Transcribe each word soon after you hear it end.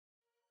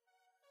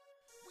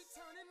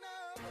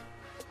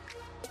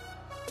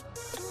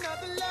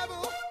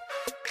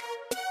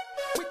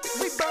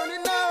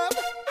burning up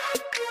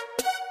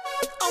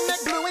on that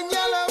blue and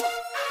yellow.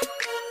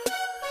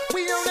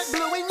 We on that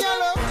blue and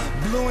yellow.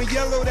 Blue and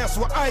yellow, that's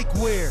what Ike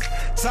wear.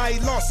 Ty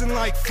Lawson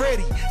like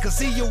Freddie, cause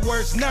he your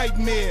worst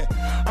nightmare.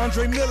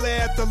 Andre Miller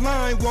at the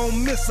line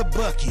won't miss a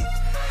bucket.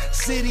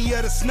 City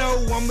of the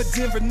snow, I'm a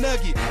Denver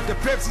Nugget. The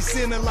Pepsi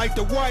Center like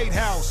the White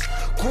House.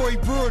 Corey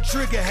Brewer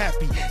trigger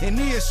happy, and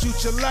he'll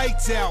shoot your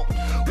lights out.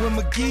 When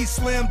McGee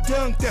slam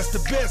dunk, that's the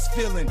best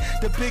feeling.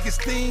 The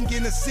biggest thing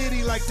in the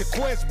city like the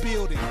Quest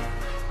building.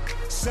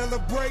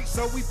 Celebrate,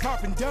 so we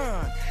poppin'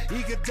 Don.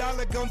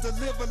 Iguodala gon'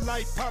 deliver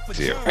like Papa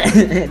John.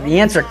 The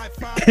answer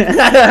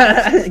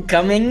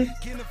coming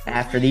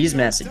after these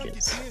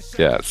messages.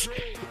 Yes.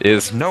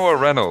 Is Noah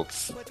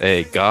Reynolds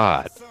a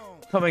god?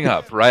 Coming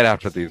up right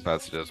after these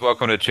messages.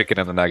 Welcome to Chicken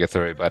and the Nuggets,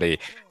 everybody.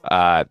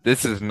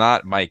 This is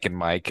not Mike and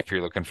Mike. If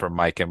you're looking for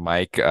Mike and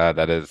Mike,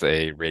 that is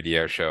a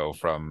radio show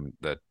from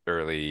the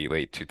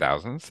late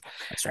 2000s.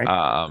 That's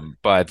right.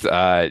 But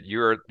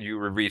you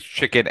reached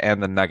Chicken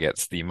and the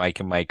Nuggets, the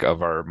Mike and Mike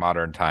of our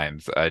modern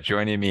times.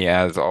 Joining me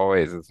as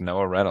always is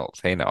Noah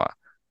Reynolds. Hey, Noah.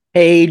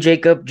 Hey,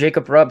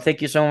 Jacob Rubb,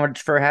 thank you so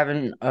much for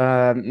having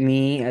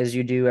me as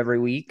you do every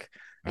week.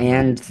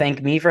 And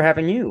thank me for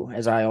having you,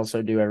 as I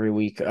also do every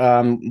week.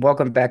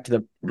 Welcome back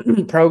to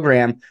the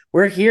program.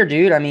 We're here,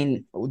 dude. I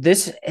mean,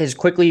 this is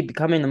quickly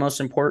becoming the most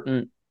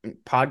important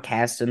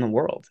podcast in the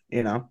world,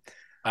 you know?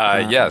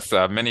 Yes,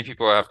 many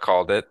people have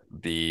called it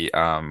the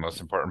most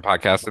important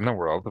podcast in the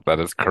world. That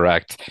is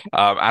correct.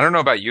 I don't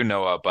know about you,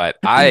 Noah, but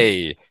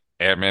I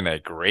am in a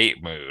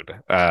great mood.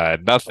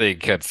 Nothing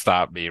can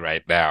stop me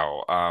right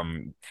now.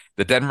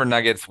 The Denver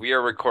Nuggets, we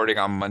are recording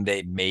on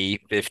Monday, May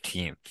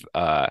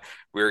 15th.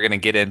 We're going to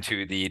get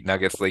into the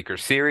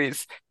Nuggets-Lakers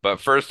series. But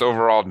first,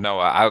 overall,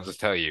 Noah, I'll just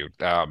tell you,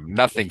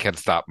 nothing can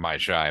stop my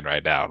shine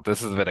right now.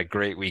 This has been a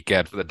great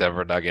weekend for the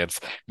Denver Nuggets.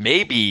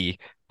 Maybe,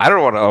 I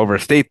don't want to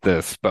overstate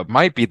this, but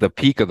might be the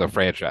peak of the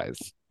franchise.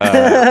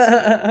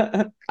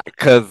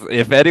 Because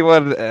if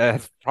anyone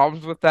has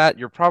problems with that,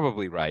 you're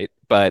probably right.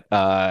 But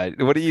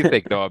what do you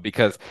think, Noah?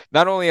 Because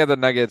not only are the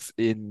Nuggets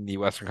in the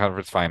Western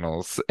Conference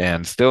Finals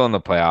and still in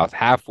the playoffs,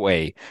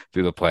 halfway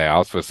through the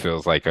playoffs, which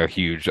feels like a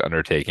huge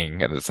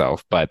undertaking in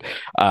itself, but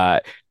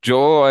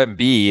Joel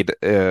Embiid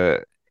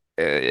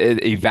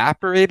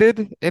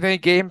evaporated in a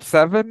game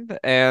 7,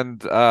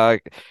 and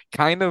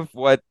kind of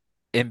what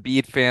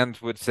Embiid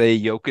fans would say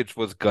Jokic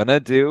was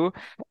gonna do,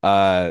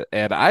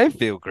 and I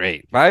feel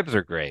great. Vibes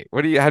are great.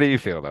 How do you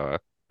feel, Noah?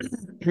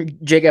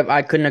 Jacob,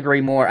 I couldn't agree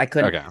more. I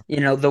couldn't, Okay.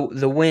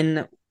 The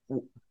win,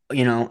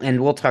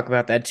 and we'll talk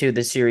about that too,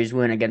 the series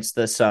win against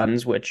the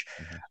Suns, which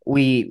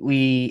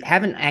we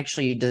haven't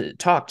actually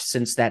talked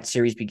since that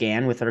series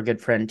began with our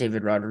good friend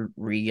David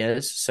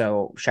Rodriguez.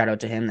 So shout out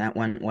to him. That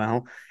went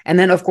well. And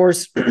then, of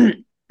course,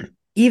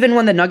 even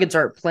when the Nuggets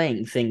aren't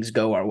playing, things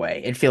go our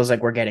way. It feels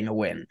like we're getting a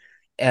win.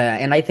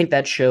 And I think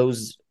that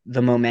shows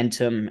the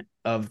momentum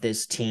of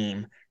this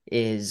team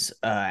is,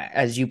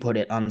 as you put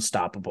it,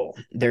 unstoppable.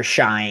 Their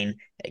shine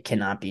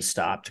cannot be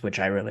stopped, which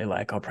I really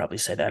like. I'll probably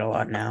say that a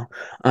lot now.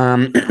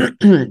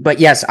 But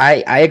yes,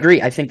 I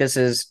agree. I think this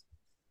is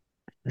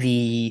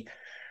the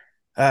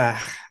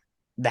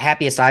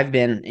happiest I've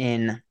been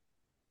in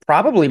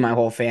probably my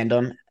whole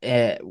fandom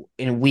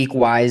in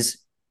week-wise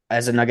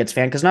as a Nuggets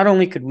fan, because not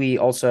only could we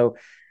also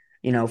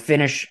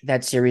finish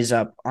that series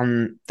up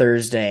on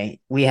Thursday.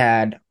 We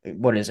had,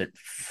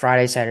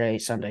 Friday, Saturday,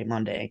 Sunday,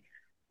 Monday,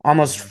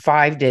 almost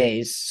 5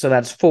 days. So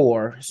that's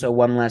 4. So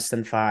one less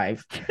than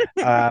 5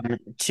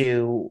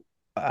 to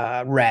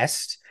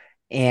rest.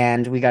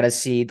 And we got to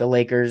see the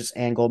Lakers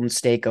and Golden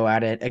State go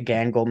at it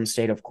again. Golden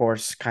State, of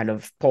course, kind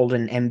of pulled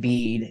an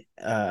Embiid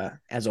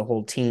as a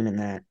whole team in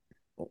that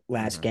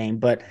last game.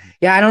 But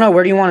yeah, I don't know.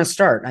 Where do you want to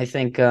start? I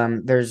think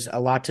there's a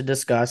lot to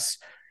discuss.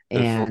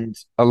 And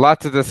a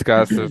lot to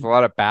discuss. There's a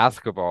lot of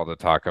basketball to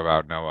talk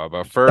about, Noah.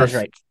 But first,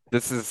 right.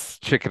 This is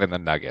Chicken and the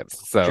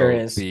Nuggets. So sure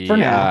is. For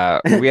now.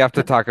 We have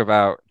to talk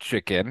about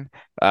chicken.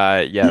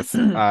 Yes,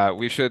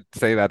 we should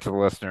say that to the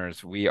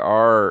listeners. We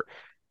are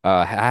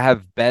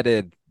have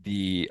betted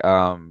the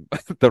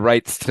the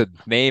rights to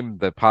name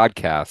the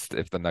podcast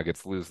if the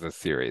Nuggets lose this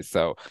series.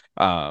 So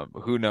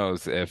who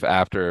knows if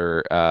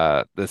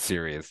after this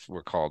series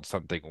we're called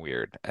something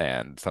weird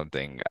and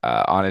something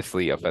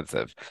honestly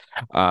offensive.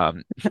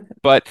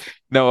 But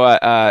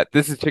no,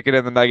 this is Chicken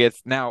and the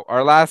Nuggets. Now,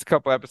 our last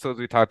couple episodes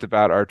we talked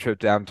about our trip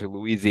down to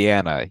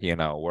Louisiana,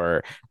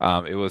 where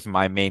it was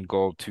my main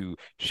goal to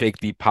shake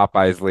the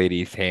Popeyes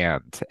lady's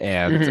hand.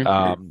 And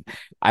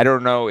I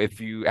don't know if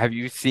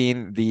you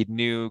seen the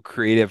new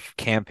creative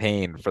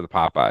campaign for the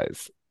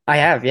Popeyes? I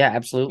have, yeah,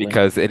 absolutely.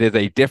 Because it is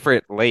a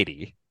different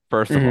lady,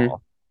 first of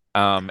all.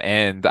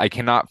 And I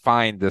cannot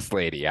find this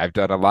lady. I've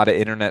done a lot of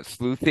internet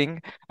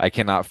sleuthing. I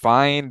cannot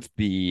find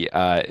the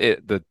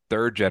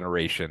third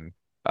generation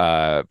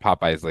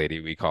Popeyes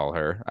lady, we call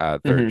her,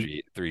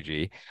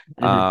 3G.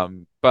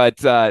 But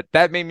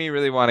that made me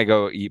really want to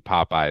go eat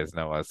Popeyes,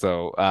 Noah.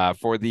 So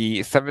for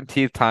the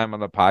 17th time on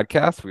the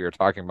podcast, we are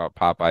talking about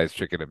Popeyes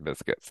chicken and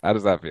biscuits. How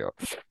does that feel?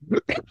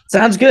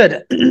 Sounds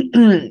good.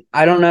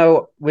 I don't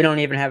know. We don't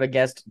even have a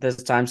guest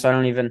this time, so I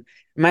don't even.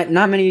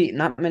 Not many,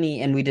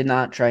 and we did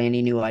not try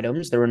any new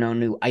items. There were no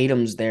new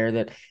items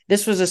there.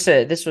 This was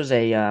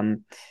a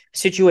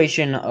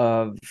situation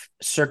of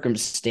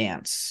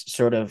circumstance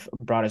sort of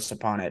brought us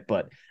upon it,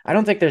 but I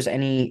don't think there's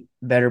any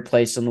better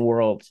place in the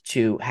world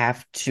to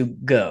have to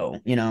go.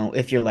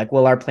 If you're like,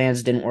 well, our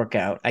plans didn't work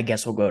out, I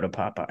guess we'll go to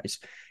Popeyes.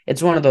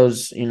 It's one of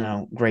those,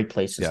 great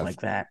places Yes.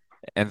 like that.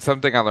 And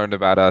something I learned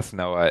about us,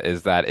 Noah,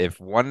 is that if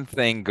one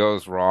thing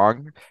goes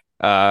wrong,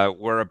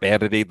 we're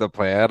abandoning the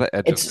plan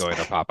and just It's going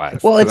to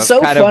Popeyes. well, So it's that's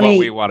so kind of what we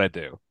funny. want to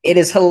do. It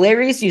is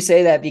hilarious you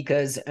say that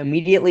because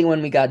immediately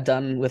when we got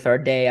done with our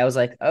day, I was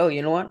like, oh,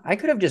 you know what? I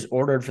could have just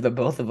ordered for the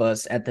both of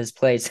us at this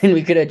place and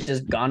we could have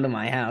just gone to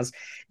my house.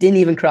 Didn't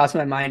even cross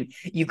my mind.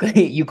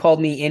 You called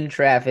me in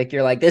traffic.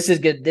 You're like, this is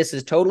good. This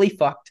is totally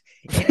fucked.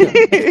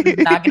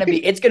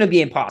 It's gonna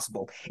be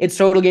impossible. It's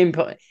totally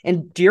impossible.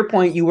 And to your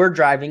point, you were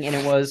driving and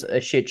it was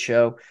a shit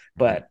show,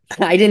 but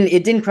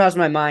it didn't cross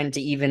my mind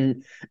to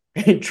even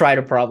try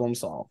to problem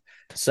solve.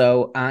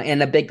 So,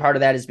 and a big part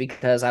of that is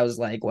because I was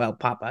like, well,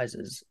 Popeyes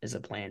is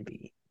a plan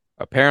B.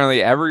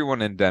 Apparently,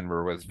 everyone in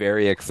Denver was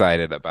very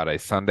excited about a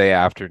Sunday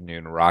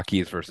afternoon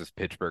Rockies versus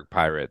Pittsburgh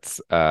Pirates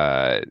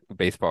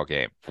baseball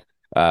game.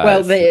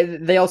 Well,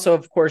 they also,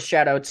 of course,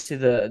 shout outs to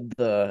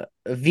the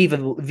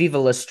Viva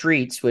La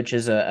Streets, which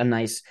is a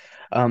nice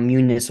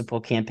municipal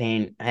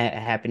campaign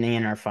happening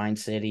in our fine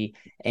city,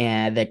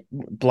 and that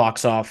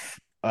blocks off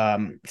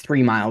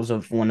 3 miles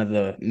of one of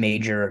the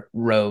major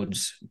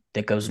roads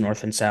that goes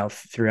north and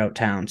south throughout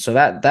town. So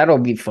that'll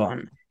be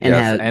fun, and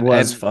Yes,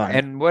 was fun.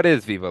 and what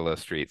is Viva La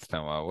Streets,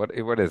 Noah?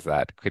 What is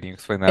that? Could you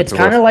explain that It's to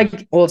kind of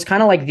listeners? like it's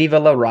kind of like Viva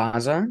La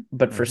Raza,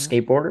 but for Hmm.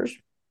 skateboarders.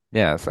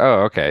 Yes.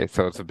 Oh, okay.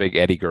 So it's a big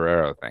Eddie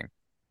Guerrero thing.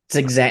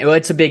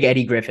 It's a big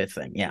Eddie Griffith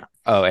thing, yeah.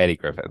 Oh, Eddie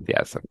Griffith.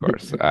 Yes, of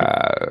course.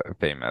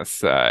 Famous.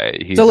 So,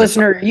 He's just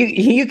listener,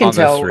 you can on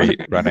the tell. street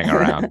running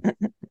around.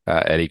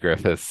 Eddie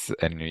Griffiths,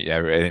 and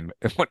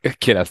a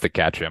kid has to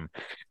catch him.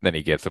 Then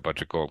he gets a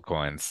bunch of gold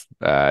coins.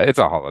 It's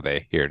a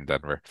holiday here in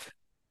Denver.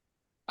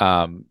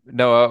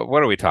 Noah,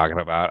 what are we talking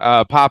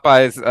about?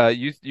 Popeyes.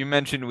 You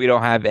mentioned we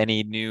don't have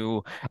any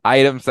new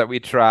items that we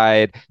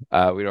tried.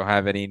 We don't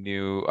have any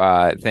new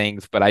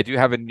things, but I do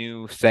have a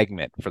new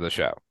segment for the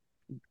show.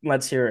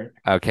 Let's hear it.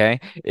 Okay,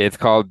 it's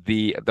called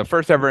the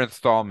first ever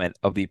installment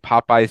of the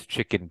Popeyes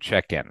Chicken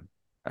Check-in.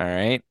 All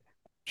right,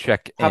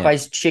 check in.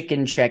 Popeye's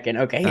chicken check-in.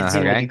 Okay, it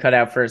seemed like you Okay. cut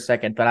out for a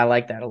second, but I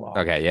like that a lot.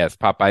 Okay, yes,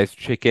 Popeye's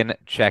chicken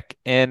check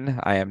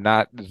in. I am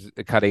not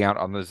cutting out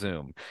on the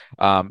Zoom.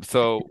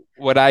 So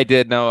what I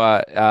did,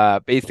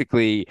 Noah,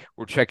 basically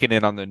we're checking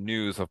in on the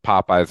news of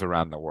Popeyes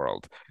around the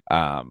world.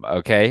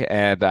 Okay,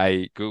 and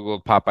I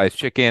Googled Popeye's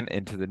chicken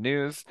into the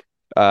news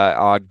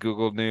on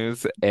Google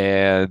News,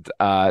 and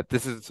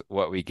this is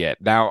what we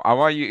get. Now, I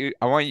want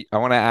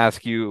to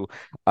ask you,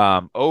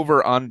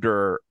 over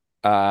under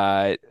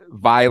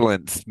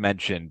violence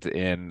mentioned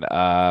in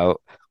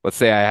let's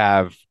say I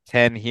have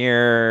 10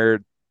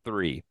 here,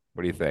 3.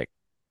 What do you think?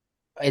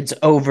 It's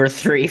over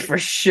 3 for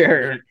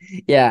sure.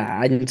 Yeah,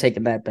 I'm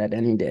taking that bet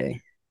any day.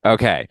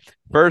 Okay.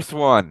 First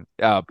one,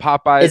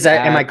 Popeyes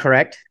Am I ad.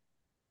 correct?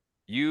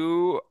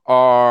 You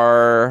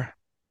are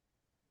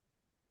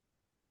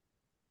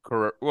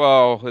correct.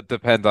 Well, it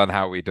depends on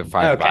how we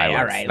define Okay, all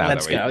violence right, now that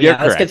let's we go. you're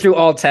Yeah, let's get correct. through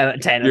all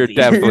 10 of You're these.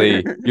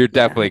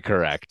 definitely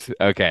correct.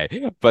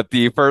 Okay. But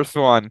the first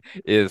one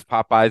is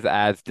Popeyes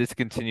adds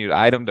discontinued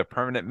item to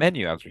permanent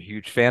menu after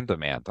huge fan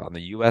demand on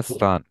the US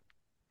Sun.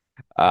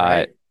 All Uh,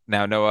 right.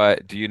 now, Noah,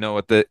 do you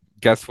know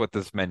guess what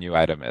this menu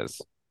item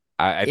is?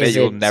 I bet Is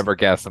you'll it never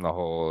guess in the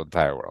whole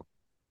entire world.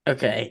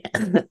 okay?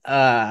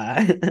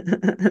 Uh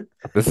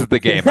This is the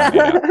game I made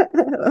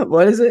up.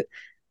 what is it?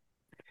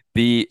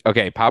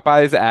 Okay,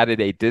 Popeyes added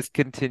a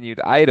discontinued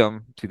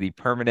item to the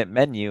permanent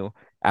menu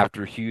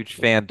after huge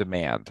fan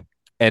demand.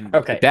 And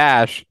Okay.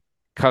 dash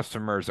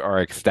customers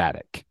are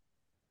ecstatic.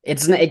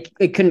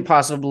 It couldn't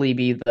possibly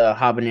be the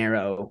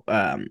habanero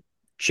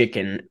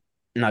chicken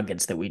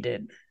nuggets that we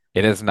did.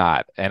 It is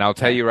not. And I'll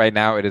tell Okay. you right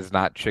now, it is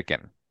not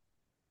chicken.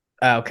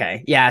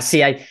 Okay. Yeah,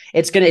 see,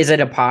 is it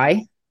a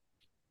pie?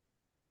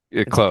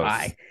 It's a Close.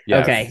 pie.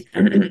 Yes.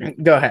 Okay.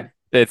 Go ahead.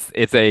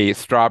 It's a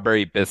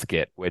strawberry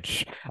biscuit,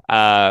 which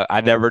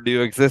I never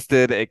knew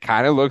existed. It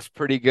kind of looks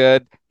pretty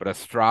good, but a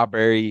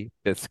strawberry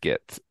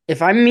biscuit.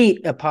 If I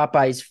meet a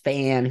Popeyes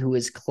fan who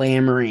is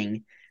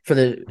clamoring for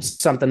the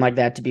something like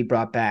that to be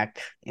brought back,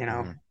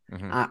 Mhm.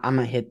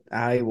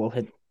 I will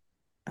hit.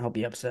 I'll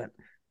be upset.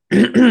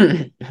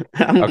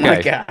 Oh my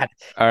Okay. God.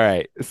 All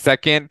right.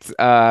 Second,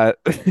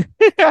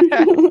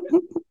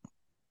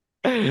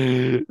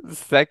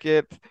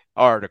 second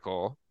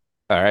article.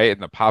 All right, in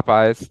the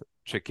Popeyes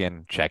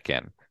chicken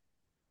check-in.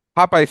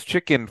 Popeyes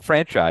chicken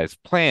franchise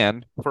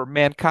planned for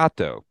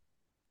Mankato.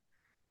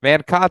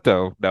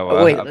 Mankato, Oh,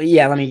 Noah, wait,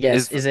 yeah, let me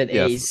guess. is Is it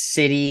a yes.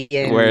 city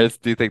Where in?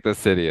 do you think the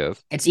city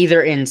is? It's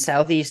either in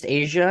Southeast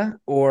Asia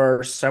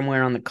or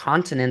somewhere on the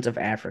continent of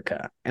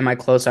Africa. Am I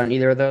close on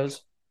either of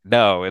those?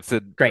 No, it's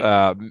in Great.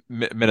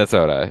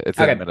 Minnesota. It's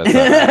in Okay. Minnesota.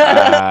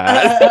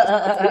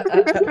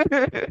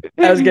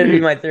 That was gonna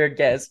be my third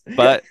guess.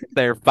 But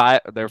they're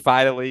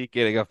finally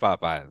getting a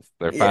Popeyes.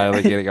 They're Yeah.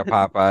 finally getting a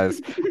Popeyes.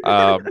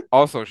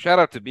 Also, shout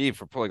out to me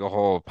for pulling a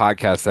whole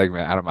podcast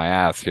segment out of my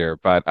ass here.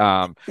 But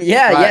Yeah,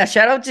 but yeah.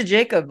 Shout out to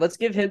Jacob. Let's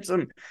give him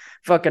some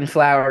fucking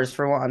flowers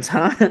for once,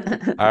 huh?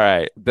 all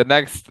right. The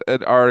next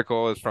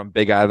article is from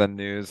Big Island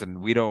News,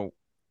 and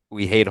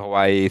we hate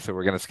Hawaii, so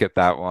we're gonna skip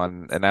that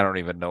one. And I don't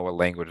even know what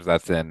language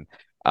that's in.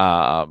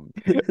 Um,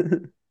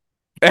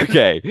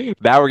 okay,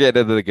 now we're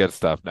getting into the good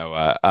stuff,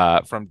 Noah.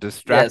 From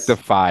Yes.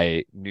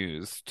 Distractify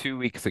News 2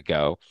 weeks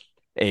ago,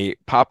 a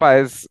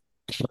Popeyes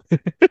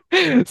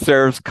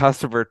serves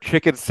customer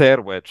chicken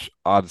sandwich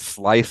on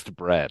sliced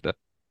bread.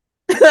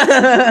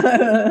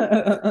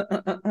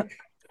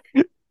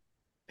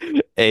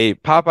 A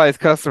Popeyes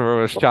customer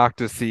was shocked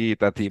to see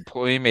that the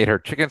employee made her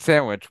chicken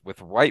sandwich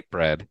with white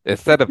bread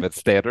instead of its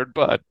standard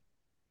bun.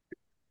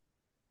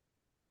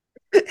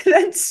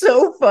 That's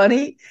so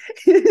funny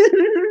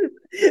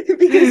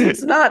because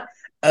it's not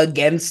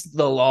against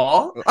the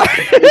law.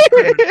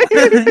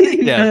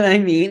 You know Yeah. what I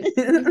mean?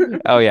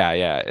 Oh yeah,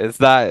 yeah. It's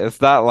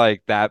not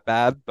like that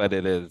bad, but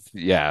it is,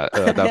 yeah,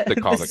 enough to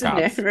call the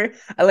cops.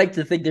 I like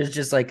to think there's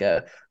just like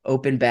a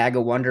open bag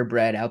of Wonder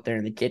Bread out there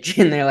in the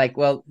kitchen. They're like,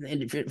 well,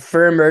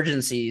 for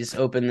emergencies,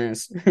 open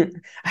this.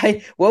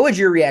 What would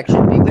your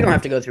reaction be? We don't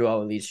have to go through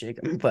all of these,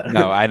 Jacob, but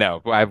No, I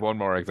know. I have one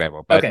more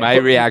example, but okay. my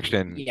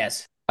reaction,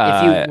 Yes,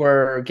 if you uh,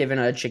 were given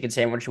a chicken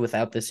sandwich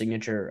without the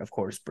signature, of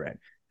course, bread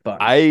bun.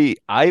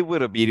 I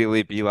would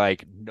immediately be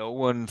like, no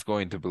one's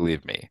going to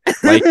believe me.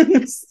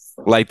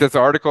 Like this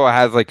article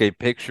has like a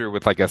picture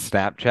with like a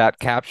Snapchat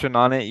caption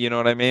on it, you know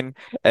what I mean?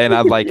 And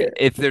I'm like, Yeah.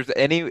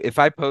 if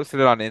I posted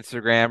it on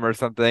Instagram or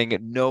something,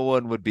 no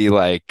one would be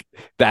like,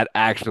 that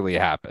actually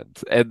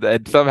happened.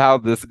 And somehow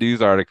this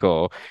news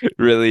article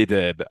really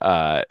did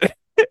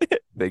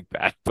think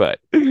that, but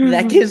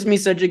That gives me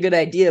such a good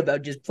idea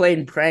about just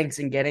playing pranks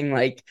and getting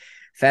like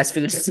fast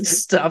food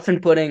stuff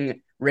and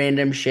putting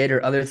random shit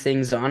or other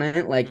things on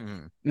it. Like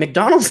Mm.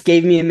 McDonald's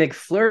gave me a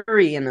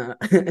McFlurry and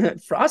a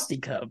Frosty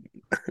cup.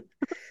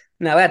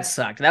 Now that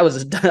sucked. That was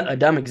a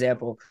dumb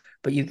example,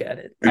 but you got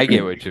it. I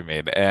get what you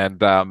mean. And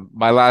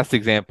my last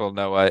example,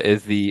 Noah,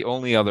 is the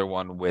only other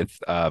one with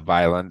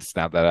violence.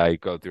 Now that I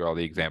go through all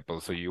the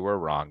examples, so you were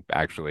wrong,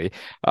 actually.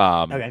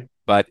 Okay.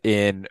 But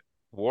in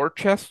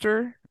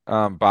Worcester,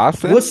 Boston,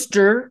 Worcester,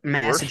 Worcester,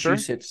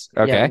 Massachusetts.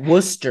 Yeah, okay,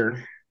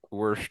 Worcester.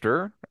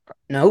 Worcester,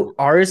 No,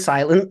 R is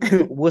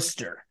silent.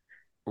 Worcester.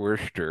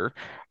 Worcester,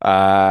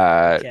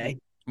 uh, Okay.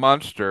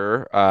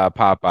 Munster,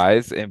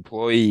 Popeyes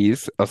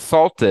employees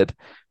assaulted,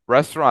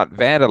 restaurant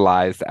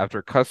vandalized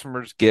after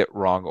customers get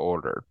wrong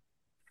order.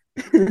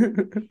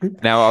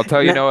 Now I'll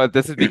tell you, Now, Noah,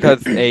 this is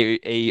because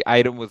a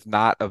item was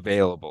not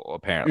available,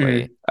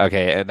 apparently. mm,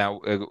 Okay, and now,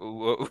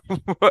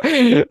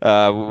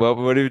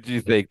 what did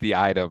you think the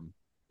item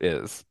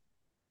is?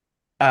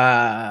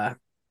 uh,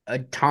 a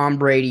Tom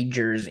Brady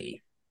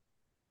jersey.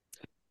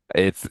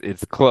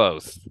 It's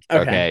close,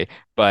 Okay. okay,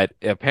 but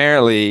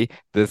apparently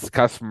this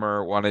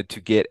customer wanted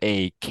to get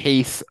a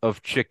case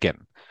of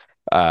chicken.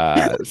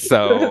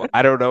 So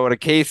I don't know what a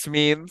case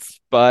means,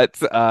 but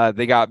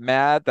they got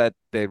mad that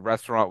the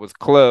restaurant was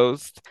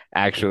closed,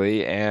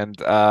 actually, and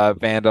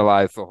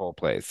vandalized the whole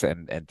place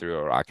and threw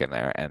a rock in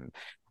there, and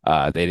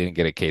they didn't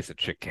get a case of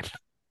chicken.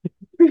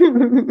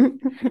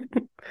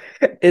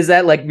 Is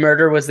that like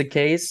murder was the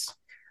case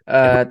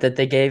that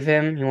they gave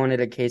him? He wanted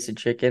a case of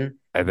chicken.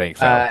 I think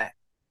so. Uh,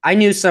 I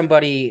knew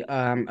somebody,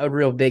 a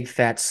real big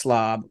fat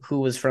slob who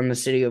was from the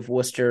city of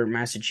Worcester,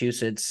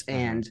 Massachusetts, Hmm.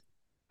 and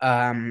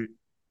um,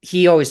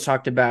 he always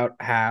talked about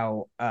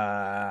how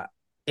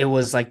it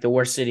was like the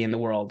worst city in the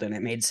world, and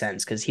it made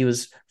sense because he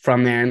was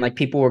from there, and like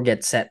people would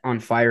get set on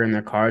fire in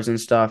their cars and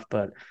stuff.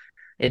 But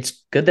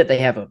it's good that they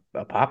have a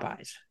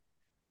Popeyes.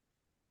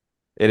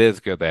 It is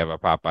good they have a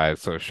Popeye,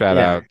 so shout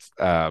Yeah.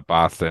 out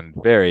Boston.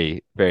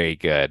 Very, very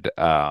good.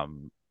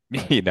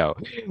 You know,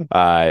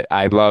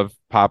 I love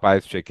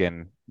Popeye's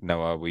chicken.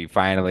 Noah, we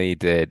finally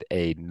did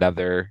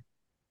another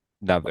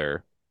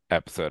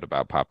episode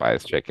about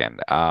Popeye's chicken.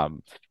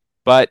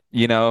 But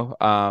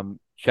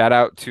shout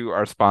out to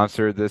our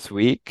sponsor this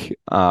week,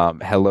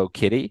 Hello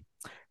Kitty.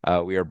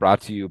 We are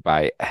brought to you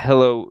by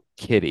Hello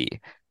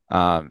Kitty.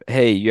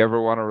 Hey, you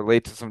ever want to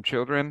relate to some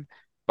children?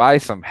 Buy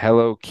some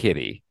Hello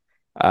Kitty.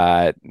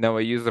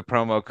 Noah, use the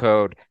promo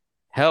code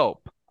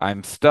HELP.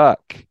 I'm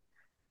stuck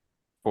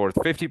for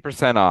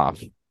 50%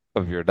 off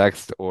of your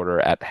next order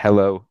at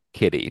Hello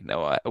Kitty.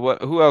 Noah,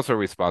 who else are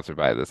we sponsored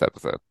by this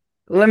episode?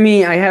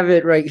 I have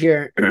it right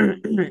here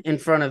in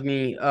front of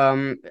me.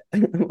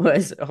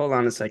 Hold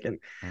on a second.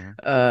 Mhm.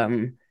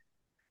 Um,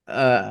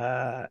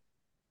 uh,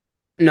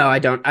 no, I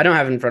don't. I don't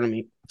have it in front of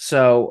me.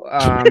 So,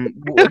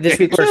 this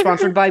week we're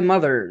sponsored by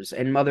Mothers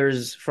and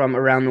Mothers from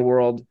around the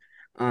world.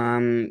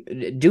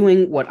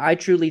 doing what I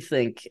truly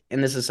think,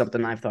 and this is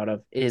something I've thought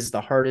of, is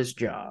the hardest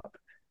job.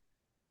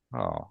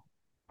 Oh,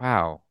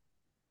 wow.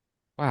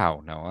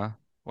 Wow, Noah.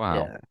 Wow.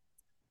 Yeah.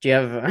 Do you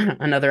have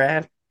another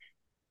ad?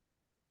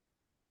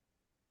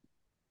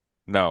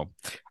 No.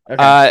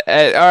 Okay.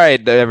 All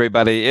right,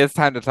 everybody. It's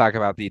time to talk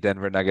about the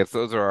Denver Nuggets.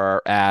 Those are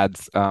our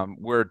ads.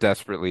 We're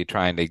desperately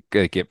trying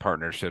to get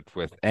partnerships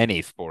with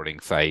any sporting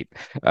site,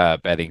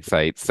 betting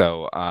site.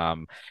 So,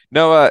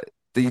 Noah,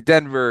 the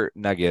Denver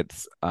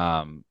Nuggets,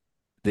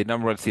 the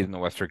number one seed in the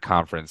Western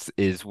Conference,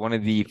 is one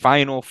of the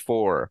final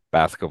four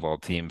basketball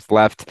teams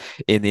left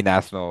in the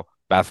National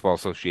Basketball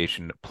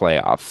Association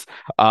playoffs.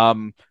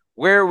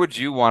 Where would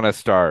you want to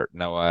start,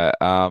 Noah?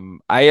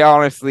 I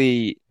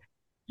honestly,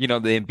 the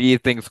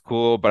Embiid thing's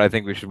cool, but I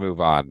think we should move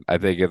on. I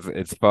think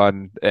it's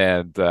fun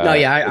and No,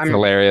 yeah, it's I'm,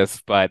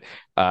 hilarious, but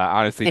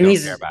honestly, and don't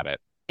care he's about it.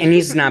 and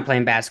he's not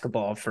playing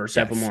basketball for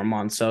several Yes, more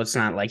months, so it's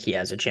not like he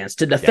has a chance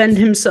to defend yes.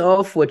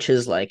 himself, which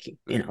is like,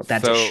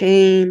 that's a So,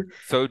 shame.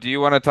 so do you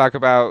want to talk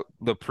about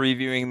the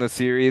previewing the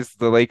series,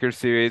 the Lakers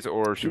series,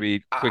 or should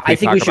we I quickly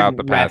think we talk about should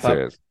the past wrap up.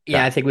 series? Yeah,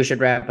 Okay. I think we should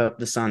wrap up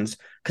the Suns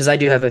because I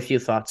do have a few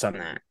thoughts on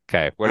that.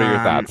 Okay. What are your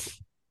Um,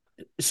 thoughts?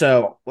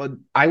 so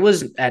I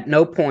was at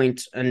no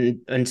point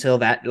until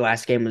that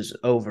last game was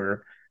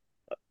over.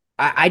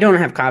 I don't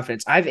have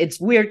confidence. It's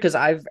weird because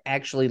I've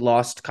actually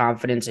lost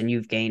confidence and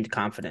you've gained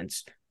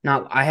confidence.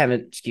 Not I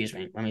haven't. Excuse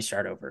me. Let me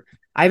start over.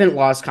 I haven't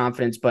lost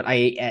confidence, but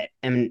I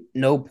am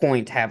no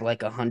point have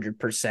like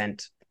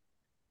 100%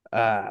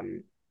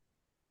 um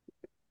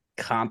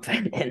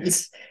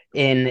confidence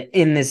in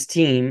this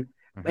team,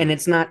 and Hmm.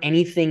 it's not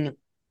anything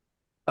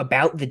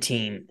about the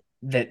team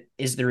that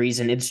is the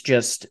reason. It's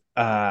just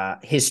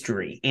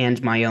history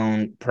and my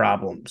own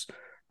problems.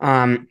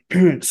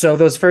 So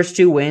those first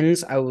two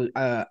wins,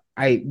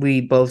 I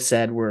we both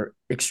said were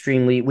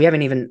extremely. We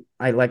haven't even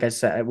I like I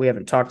said we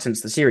haven't talked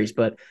since the series,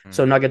 but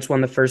so Nuggets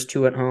won the first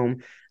two at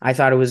home. I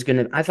thought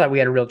we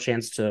had a real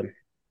chance to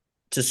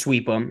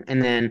sweep them,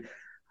 and then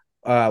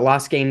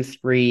lost game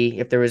three.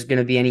 If there was going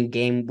to be any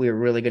game we were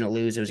really going to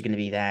lose, it was going to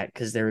be that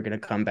because they were going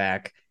to come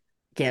back.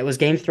 Yeah, it was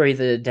game three,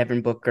 the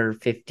Devin Booker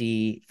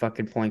 50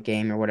 fucking point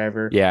game or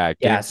whatever. Yeah,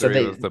 Yeah, game so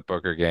three was they, the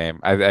Booker game.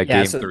 I yeah,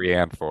 game so, three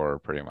and four,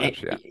 pretty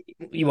much. Yeah.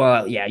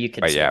 well, yeah, you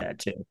could But say yeah. that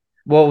too.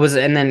 Well, it was,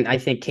 and then I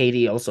think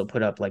KD also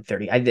put up like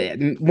 30.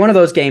 One of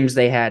those games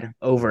they had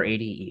over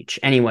 80 each.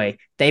 Anyway,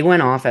 they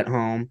went off at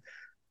home.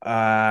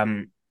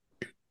 Um,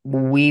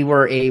 we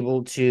were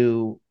able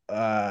to,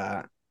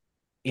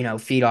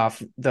 feed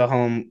off the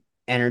home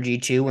energy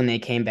too when they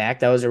came back.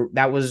 That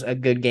was a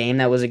good game.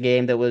 That was a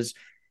game that was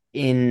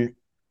in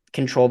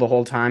control the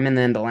whole time. And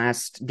then the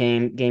last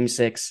game, game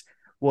six,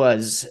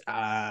 was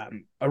a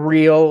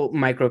real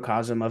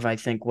microcosm of I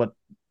think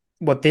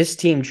what this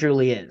team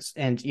truly is.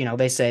 And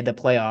they say the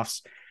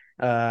playoffs,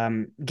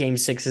 game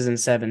sixes and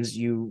sevens,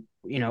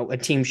 a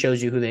team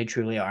shows you who they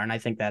truly are, and I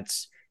think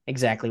that's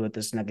exactly what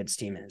this Nuggets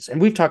team is. And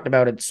we've talked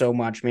about it so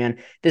much, man.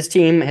 This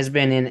team has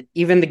been in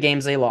even the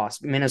games they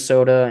lost,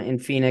 Minnesota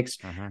and Phoenix.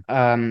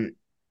 Hmm.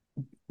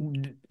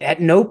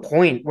 At no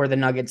point were the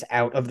Nuggets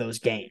out of those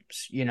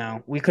games.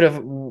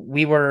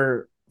 We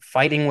were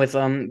fighting with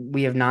them.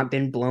 We have not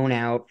been blown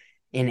out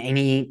in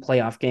any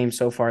playoff game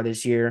so far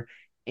this year.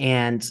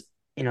 And,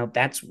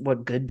 that's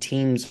what good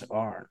teams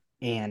are.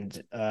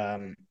 And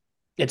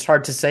it's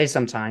hard to say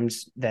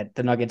sometimes that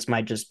the Nuggets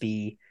might just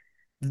be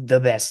the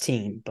best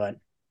team, but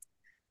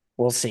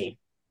we'll see.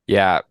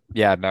 Yeah,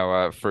 yeah,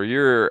 no, for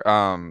your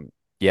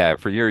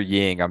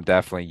ying, I'm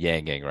definitely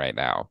yanging right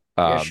now.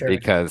 Yeah, sure.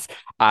 Because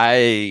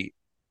I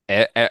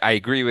I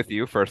agree with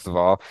you, first of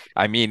all.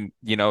 I mean,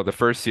 the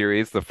first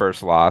series, the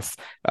first loss,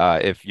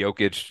 if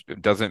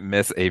Jokic doesn't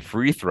miss a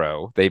free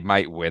throw, they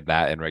might win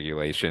that in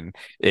regulation.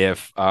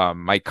 If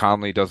Mike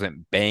Conley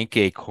doesn't bank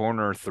a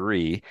corner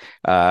three,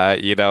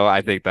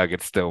 I think they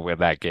could still win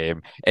that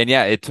game. And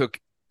yeah, it took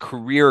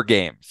career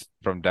games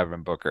from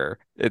Devin Booker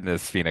in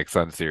this Phoenix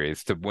Sun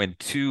series to win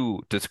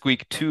two, to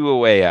squeak two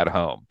away at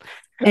home.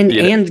 And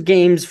You know, and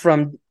games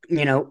from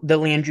the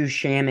Landry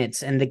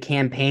Shamits and the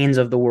campaigns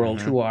of the world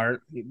mhm. who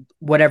are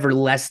whatever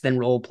less than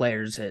role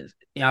players is.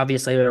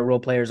 Obviously, there are role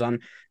players on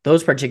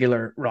those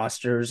particular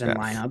rosters and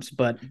Yes. lineups,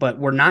 but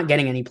we're not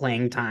getting any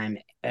playing time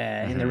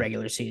in the Hmm.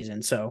 regular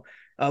season. So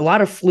a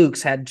lot of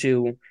flukes had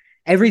to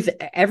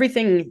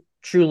everything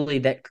truly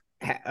that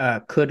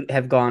could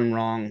have gone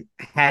wrong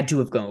had to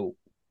have gone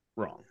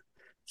wrong.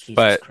 Jesus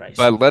But Christ.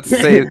 let's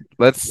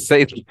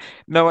say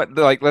no,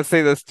 like let's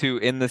say this too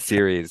in the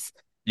series.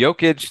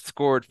 Jokic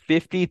scored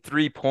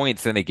 53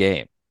 points in a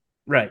game.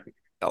 Right.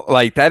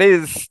 Like that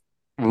is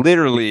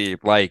literally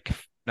like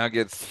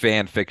Nuggets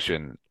fan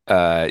fiction.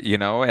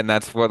 And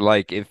that's what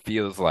like it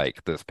feels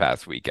like this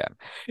past weekend.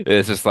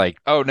 It's just like,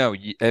 oh no,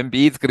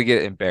 Embiid's gonna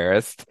get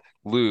embarrassed,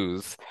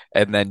 lose,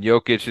 and then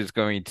Jokic is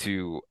going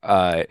to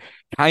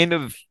kind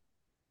of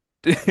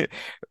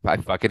I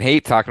fucking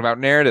hate talking about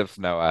narratives,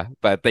 Noah,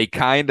 but they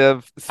kind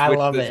of I switched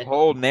love this it.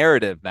 whole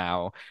narrative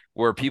now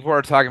where people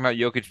are talking about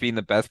Jokic being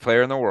the best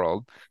player in the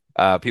world.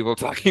 People are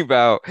talking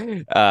about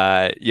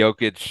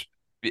Jokic.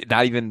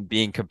 not even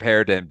being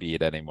compared to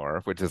Embiid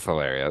anymore, which is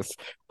hilarious.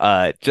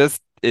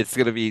 Just it's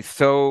gonna be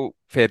so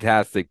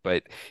fantastic,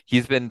 but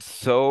he's been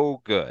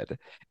so good.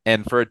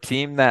 And for a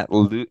team that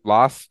lo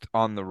lost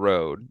on the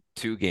road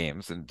 2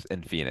 games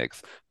in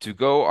Phoenix to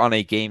go on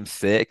a game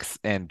 6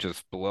 and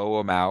just blow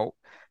them out,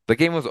 the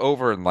game was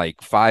over in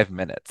like 5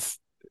 minutes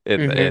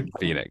in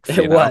Phoenix,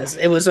 It was.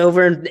 It was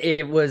over.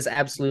 It was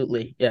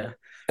absolutely, yeah.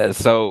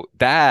 So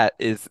that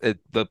is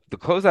the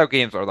closeout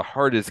games are the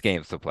hardest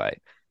games to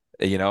play,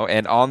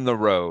 and on the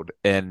road.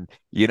 And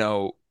we've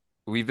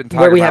been Where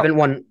talking we about haven't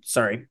won.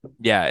 Sorry.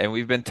 yeah, and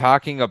we've been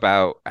talking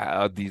about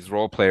these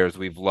role players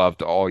we've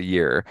loved all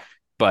year,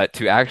 but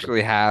to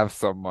actually have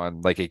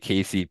someone like a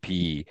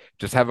KCP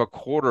just have a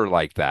quarter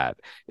like that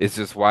is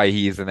just why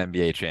he's an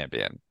NBA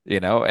champion.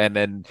 And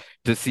then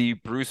to see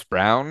Bruce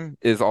Brown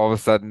is all of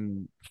a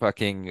sudden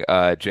fucking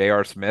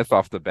J.R. Smith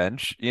off the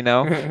bench,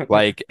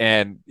 like,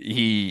 and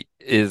he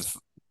is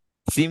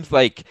seems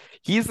like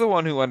he's the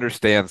one who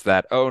understands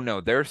that, oh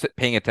no, they're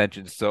paying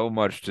attention so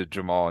much to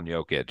Jamal and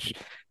Jokic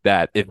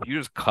that if you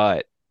just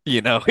cut,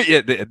 and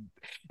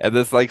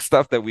this like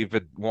stuff that we've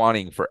been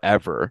wanting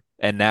forever,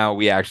 and now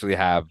we actually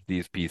have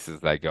these pieces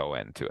that go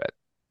into it.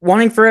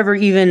 Wanting forever,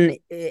 even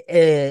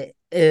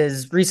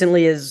as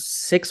recently as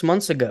 6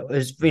 months ago,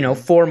 is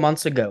 4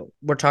 months ago.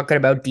 We're talking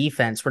about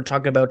defense. We're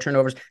talking about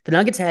turnovers. The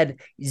Nuggets had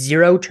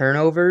 0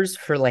 turnovers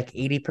for like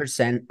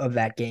 80% of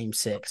that game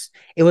 6.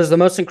 It was the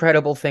most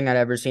incredible thing I'd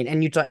ever seen.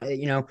 And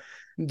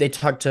they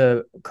talked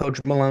to Coach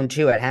Malone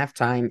too at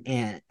halftime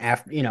and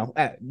after,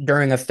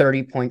 during a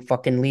 30-point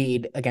fucking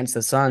lead against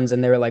the Suns,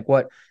 and they were like,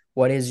 what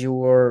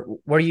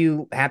are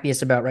you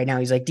happiest about right now?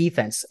 He's like,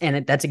 defense.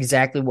 And that's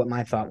exactly what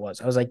my thought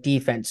was. I was like,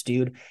 defense,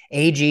 dude.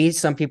 AG,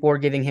 some people were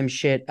giving him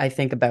shit, I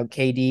think, about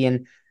KD,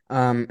 and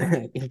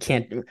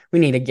we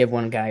need to give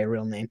one guy a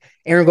real name.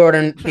 Aaron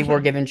Gordon, people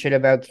were giving shit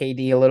about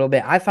KD a little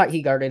bit. I thought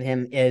he guarded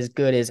him as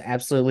good as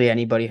absolutely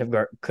anybody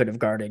could have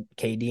guarded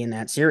KD in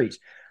that series.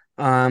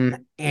 Yeah,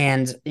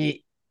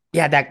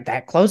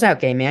 that closeout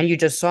game, man, you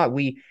just saw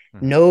it.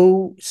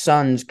 No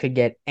Suns could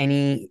get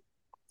any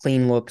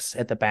clean looks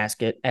at the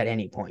basket at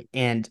any point.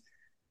 And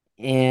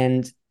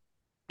the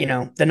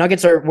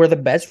Nuggets were the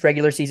best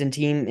regular season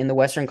team in the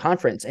Western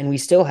Conference, and we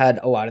still had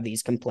a lot of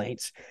these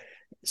complaints.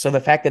 So the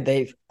fact that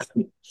they've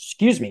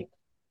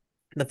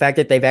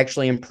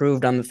actually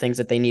improved on the things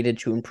that they needed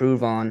to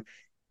improve on,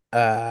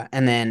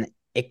 and then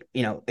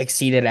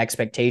exceeded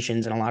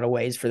expectations in a lot of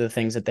ways for the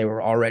things that they were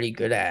already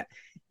good at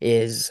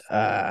is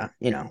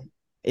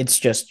it's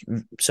just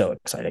so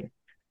exciting.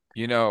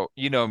 You know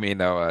me,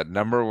 Noah,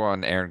 number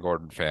one Aaron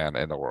Gordon fan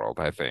in the world,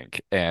 I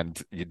think. And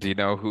do you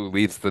know who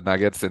leads the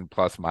Nuggets in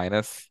plus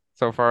minus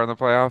so far in the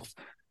playoffs?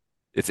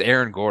 It's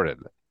Aaron Gordon.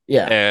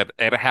 Yeah.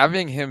 And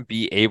having him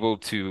be able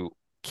to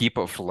keep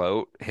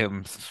afloat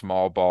him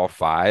small ball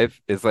 5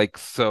 is like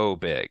so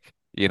big.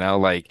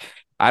 Like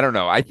I don't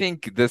know. I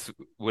think this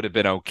would have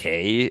been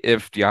okay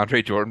if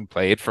DeAndre Jordan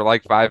played for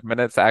like 5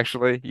 minutes,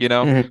 actually.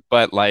 Mm-hmm.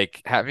 But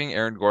like having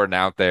Aaron Gordon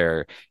out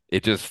there,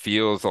 it just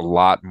feels a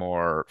lot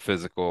more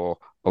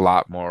physical, a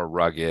lot more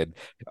rugged,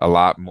 a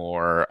lot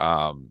more.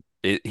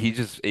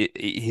 He's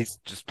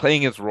just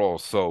playing his role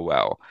so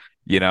well.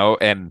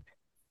 And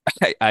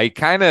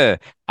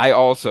I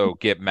also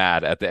get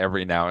mad at the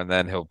every now and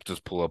then he'll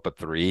just pull up a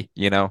three,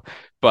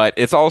 but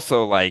it's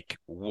also like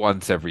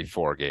once every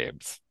 4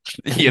 games.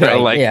 Right.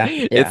 Like Yeah.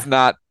 it's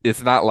not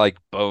like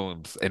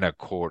Bones in a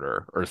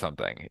quarter or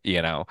something,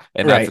 and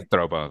not to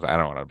throw Bones. I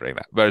don't want to bring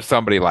that, but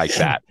somebody like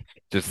that,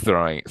 just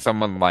throwing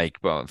someone like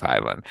Bones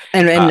Highland.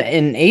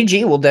 And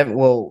AG will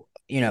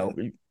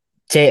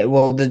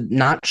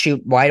not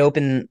shoot wide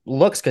open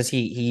looks because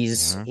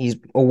he's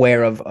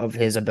aware of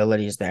his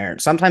abilities there.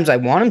 Sometimes I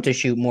want him to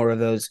shoot more of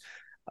those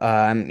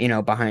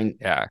behind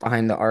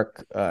the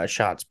arc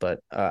shots, but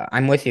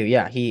I'm with you.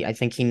 Yeah, I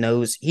think he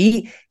knows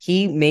he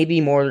may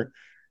be more.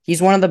 He's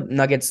one of the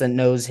Nuggets that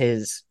knows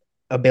his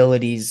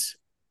abilities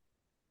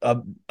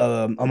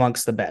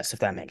amongst the best, if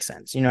that makes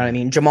sense. You know what I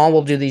mean? Jamal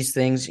will do these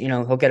things.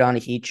 He'll get on a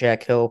heat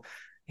check. He'll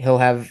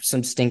have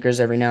some stinkers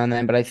every now and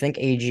then, but I think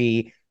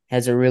AG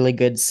has a really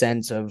good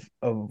sense of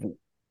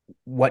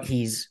what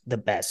he's the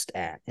best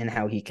at and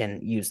how he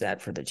can use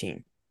that for the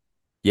team.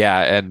 Yeah,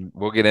 and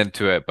we'll get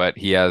into it, but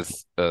he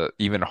has an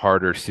even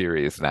harder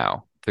series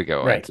now to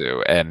go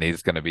into, and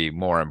he's going to be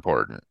more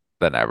important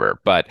than ever.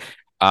 But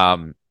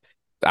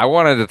I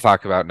wanted to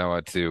talk about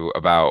Noah too,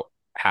 about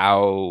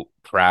how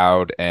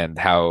proud and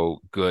how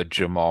good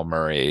Jamal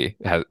Murray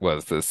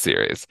was this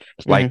series.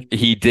 Like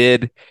he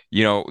did,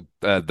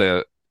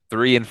 the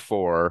 3 and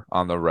 4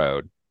 on the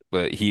road.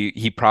 But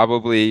he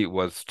probably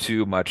was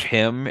too much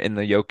him in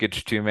the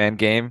Jokic 2-man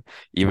game,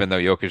 even though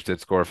Jokic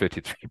did score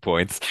 53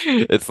 points.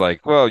 It's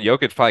like, well,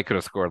 Jokic probably could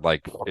have scored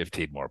like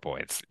 15 more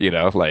points,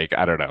 like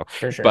I don't know.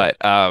 For sure.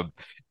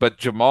 But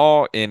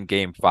Jamal in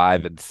game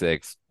 5 and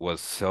 6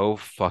 was so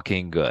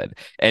fucking good.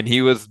 And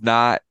he was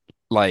not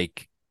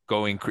like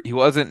he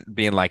wasn't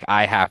being like,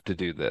 I have to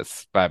do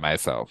this by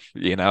myself.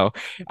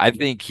 I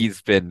think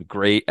he's been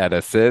great at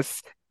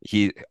assists.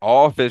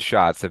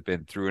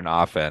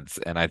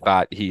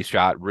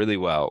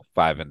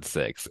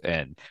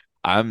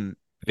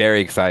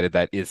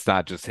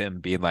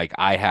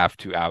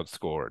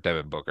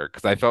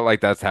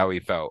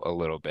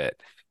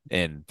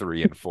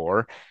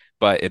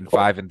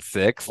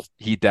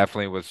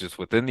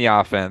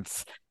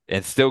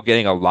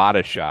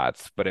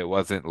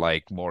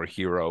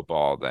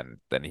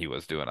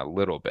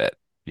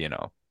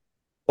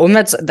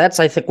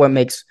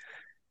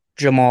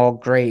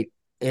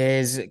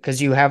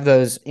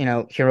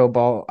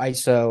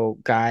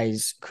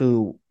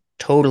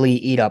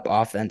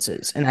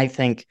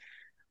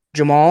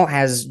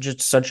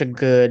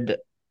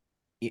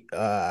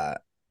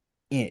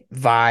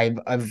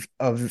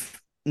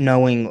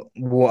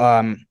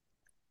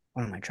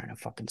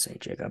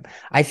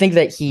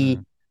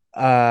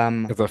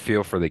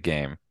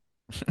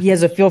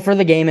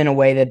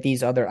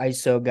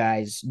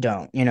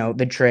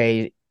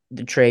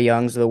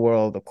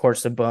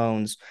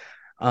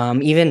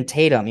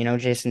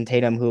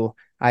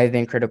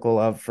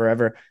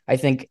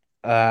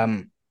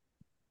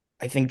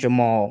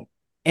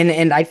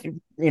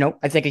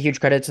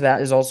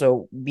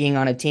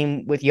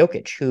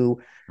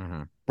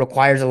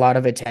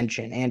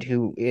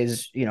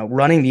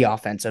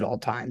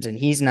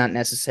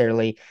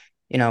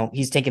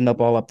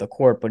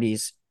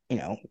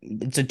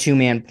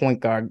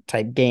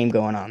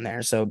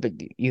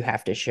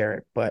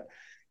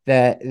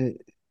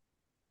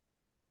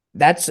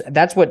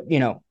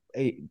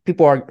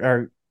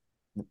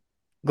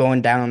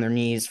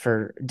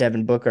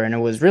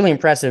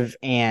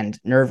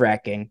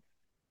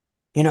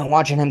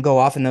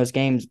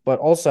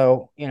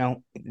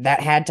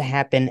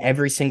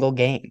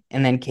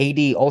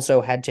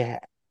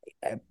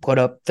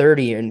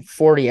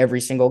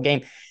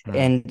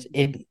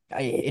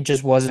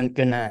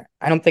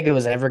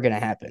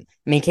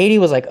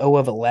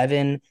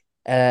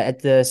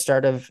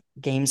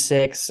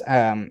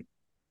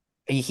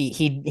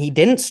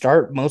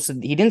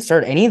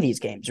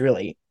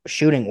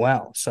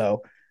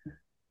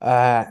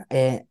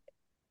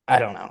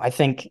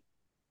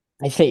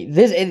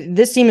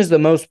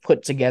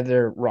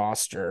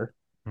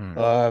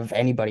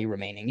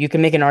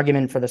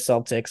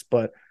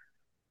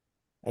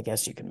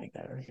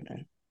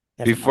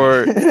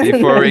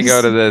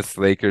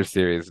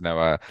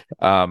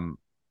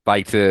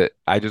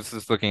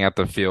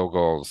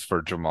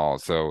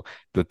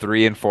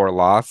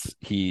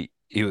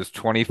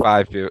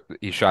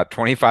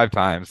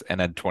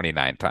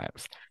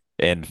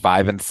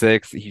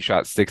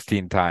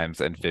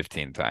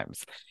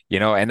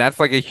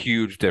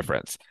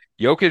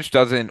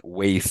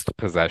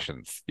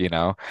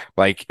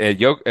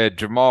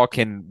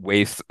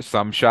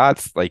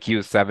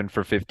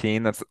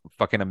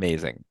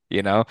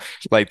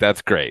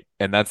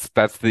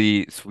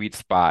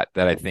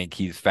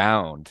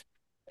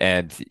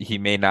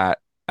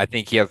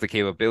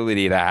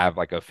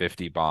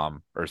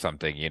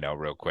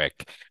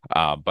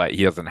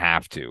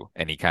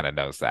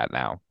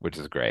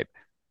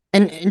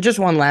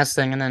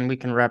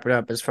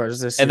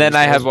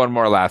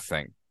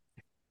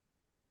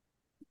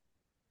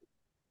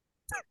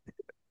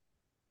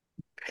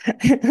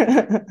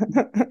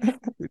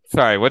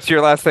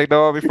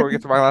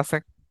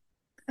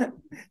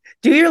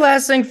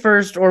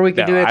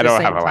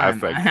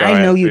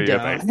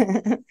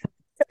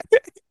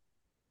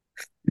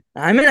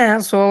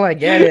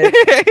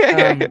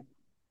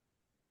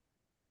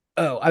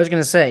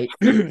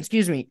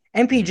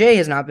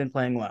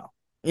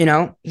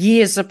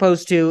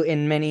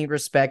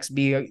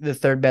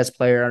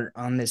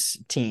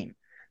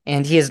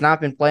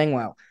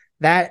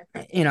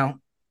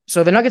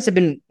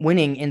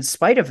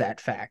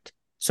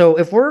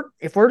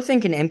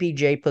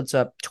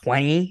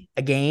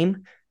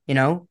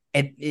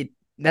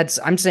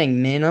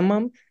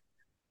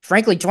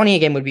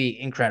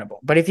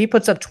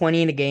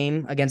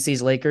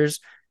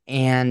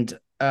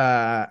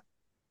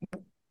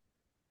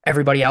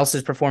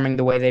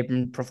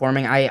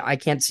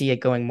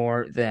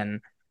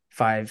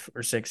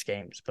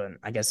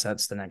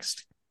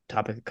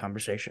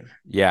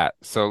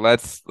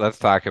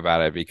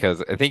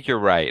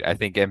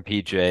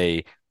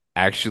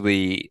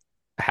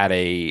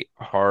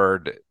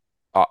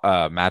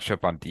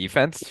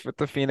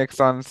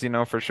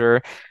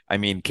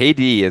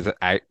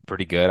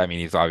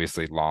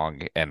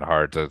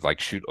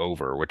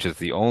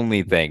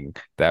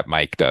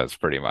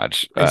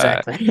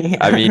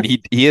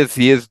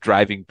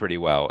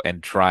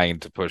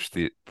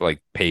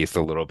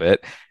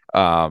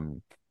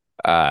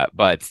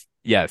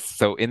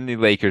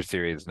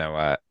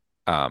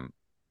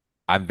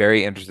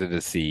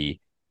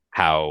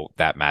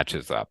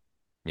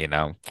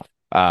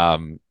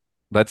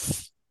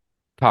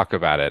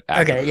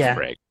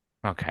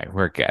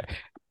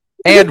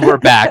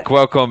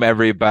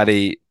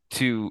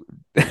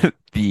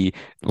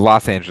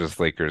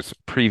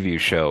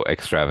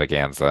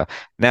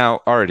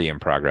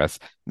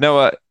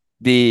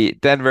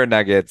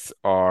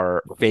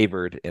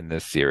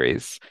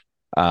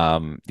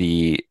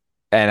 The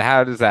and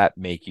how does that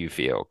make you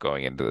feel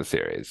going into the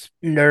series?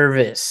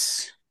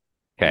 Nervous.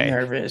 Okay.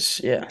 Nervous,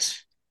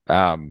 yes.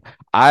 Um,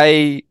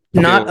 I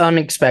Not feel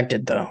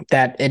unexpected though.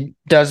 That it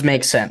does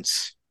make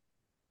sense.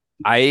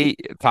 I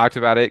talked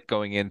about it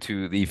going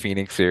into the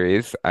Phoenix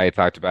series. I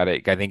talked about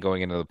it, I think,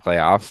 going into the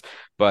playoffs,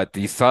 but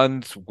the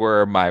Suns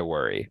were my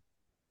worry.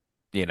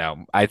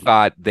 I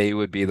thought they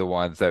would be the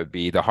ones that would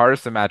be the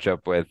hardest to match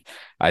up with.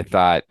 I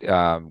thought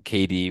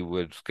KD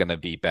was going to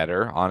be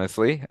better,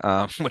 honestly,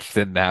 which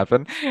didn't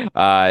happen.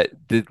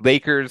 The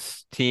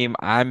Lakers team,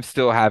 I'm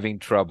still having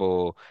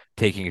trouble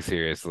taking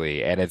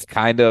seriously, and it's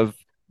kind of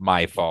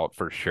my fault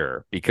for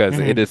sure because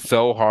it Mhm. is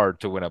so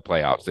hard to win a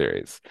playoff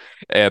series.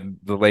 And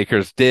the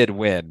Lakers did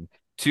win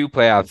two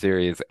playoff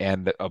series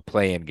and a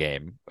play-in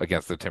game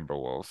against the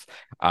Timberwolves.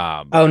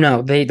 Oh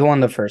no, they won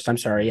the first. I'm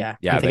sorry. Yeah, I'm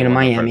Yeah, they thinking of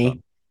won the first Miami.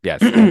 one.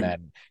 Yes, and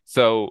then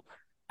so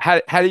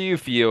how do you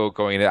feel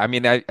going into? I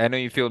mean, I know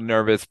you feel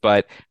nervous,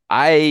 but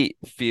I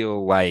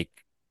feel like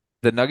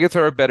the Nuggets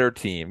are a better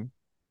team,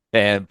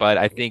 but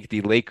I think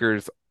the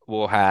Lakers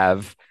will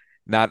have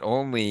not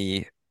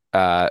only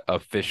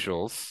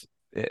officials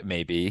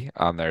maybe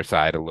on their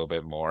side a little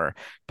bit more,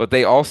 but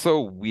they also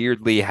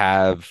weirdly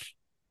have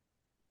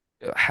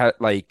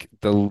like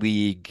the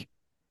league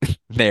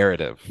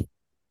narrative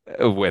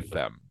with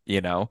them.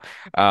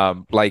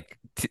 Like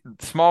t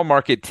small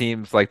market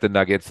teams like the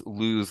Nuggets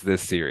lose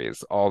this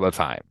series all the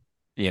time.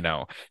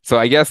 So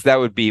I guess that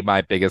would be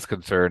my biggest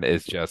concern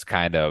is just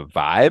kind of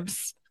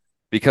vibes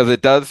because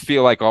it does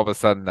feel like all of a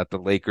sudden that the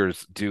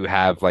Lakers do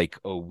have like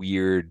a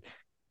weird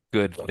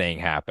good thing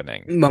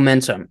happening.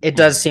 Momentum. It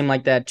does Mhm. seem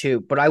like that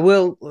too. But I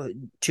will,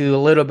 to a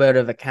little bit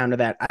of a counter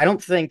that, I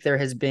don't think there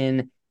has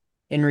been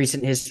in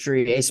recent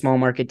history a small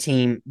market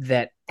team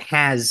that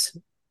has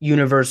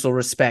universal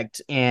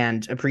respect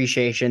and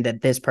appreciation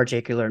that this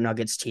particular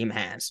Nuggets team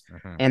has.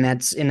 Mhm. And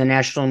that's in the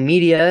national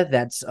media,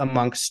 that's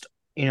amongst,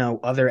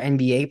 other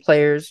NBA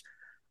players.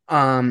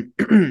 And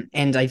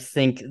I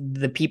think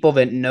the people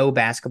that know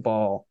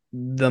basketball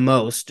the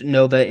most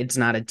know that it's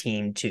not a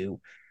team to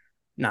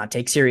not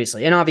take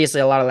seriously. And obviously,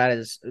 a lot of that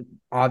is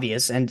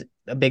obvious and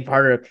a big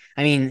part of.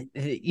 I mean,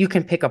 you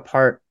can pick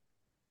apart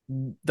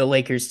the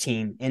Lakers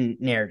team in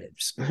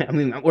narratives. I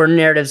mean, or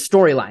narrative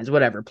storylines,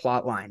 whatever,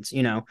 plot lines.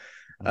 Mhm.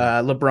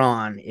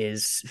 LeBron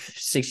is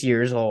 6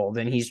 years old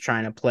and he's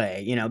trying to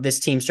play. This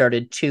team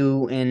started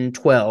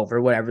 2-12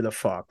 or whatever the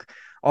fuck.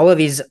 All of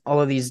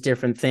these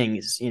different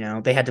things.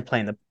 They had to play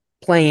in the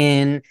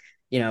play-in.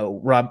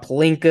 Rob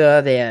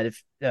Pelinka. They had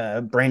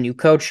a brand new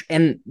coach,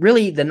 and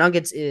really, the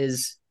Nuggets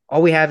is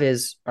all we have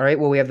is all right.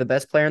 Well, we have the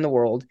best player in the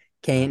world.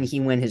 Can Mhm. he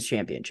win his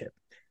championship?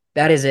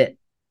 That Yeah. is it.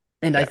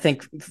 And I Yes.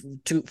 think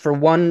for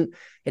one,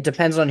 it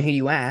depends on who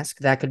you ask.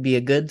 That could be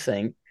a good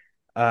thing.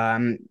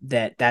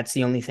 That's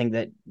the only thing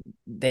that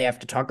they have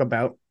to talk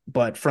about.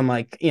 But from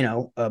like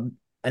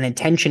an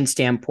attention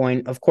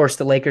standpoint, of course,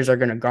 the Lakers are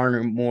going to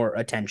garner more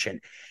attention.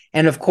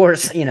 And of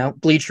course,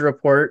 Bleacher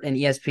Report and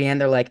ESPN,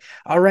 they're like,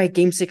 "All right,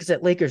 Game 6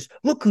 at Lakers.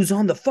 Look who's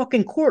on the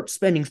fucking court,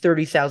 spending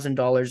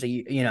 $30,000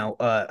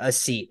 a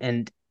seat."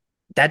 And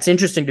that's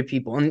interesting to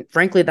people. And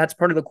frankly, that's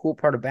part of the cool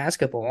part of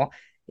basketball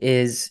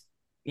is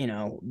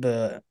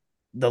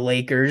the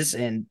Lakers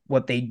and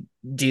what they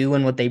do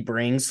and what they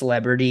bring,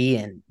 celebrity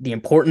and the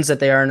importance that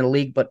they are in the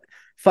league. But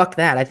fuck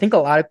that. I think a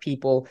lot of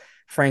people,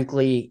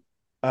 frankly,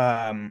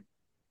 um,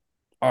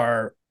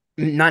 are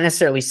not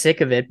necessarily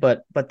sick of it,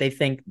 but they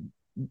think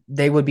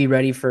they would be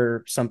ready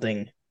for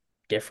something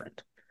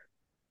different.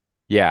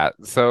 Yeah.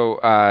 So,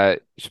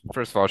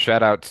 first of all,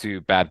 shout out to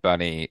Bad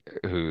Bunny,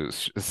 who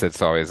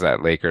sits always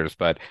at Lakers,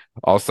 but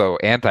also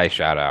anti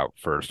shout out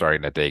for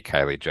starting to date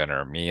Kylie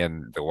Jenner. Me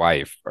and the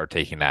wife are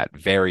taking that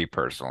very You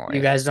personally.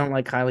 guys don't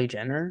like Kylie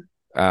Jenner?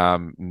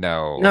 No,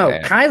 No,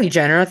 and Kylie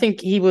Jenner. I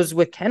think he was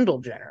with Kendall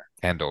Jenner.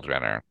 Kendall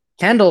Jenner.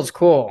 Kendall's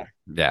cool.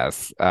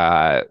 Yes.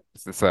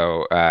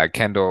 So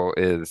Kendall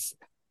is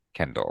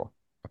Kendall,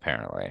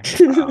 apparently.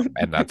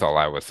 And that's all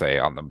I would say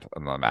on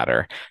the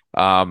matter.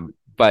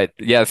 But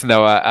yes,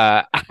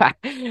 Noah,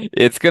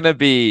 it's gonna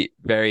be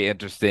very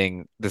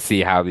interesting to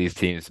see how these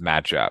teams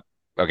match up.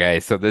 Okay,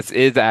 so this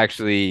is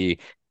actually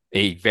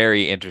a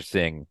very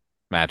interesting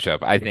matchup,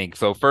 I think.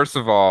 So first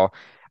of all,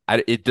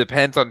 it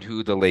depends on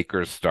who the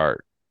Lakers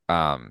start.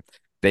 Um,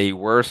 they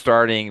were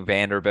starting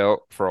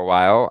Vanderbilt for a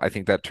while. I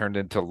think that turned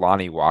into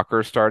Lonnie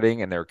Walker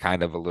starting, and they're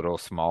kind of a little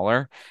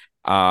smaller.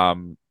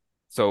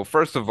 So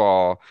first of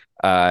all,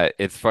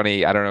 it's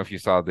funny. I don't know if you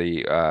saw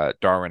the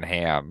Darwin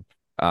Ham,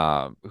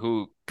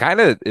 who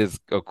kind of is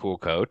a cool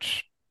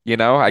coach. I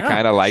Yeah,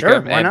 kind of like sure.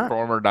 him Why and not?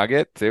 former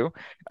Nugget too.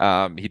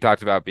 He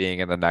talked about being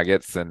in the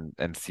Nuggets and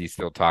he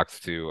still talks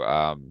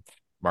to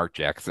Mark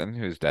Jackson,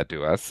 who's dead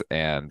to us,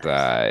 and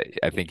Nice.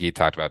 I think he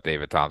talked about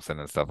David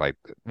Thompson and stuff like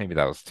maybe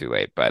that was too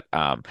late, but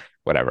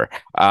whatever.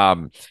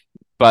 Um,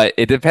 but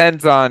it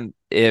depends on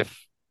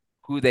if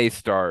who they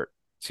start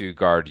to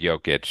guard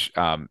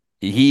Jokic.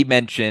 He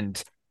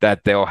mentioned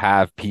that they'll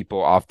have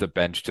people off the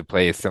bench to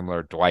play a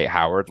similar Dwight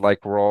Howard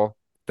like role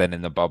than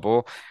in the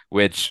bubble,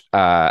 which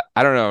I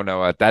don't know,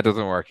 Noah, that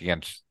doesn't work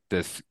against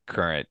this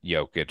current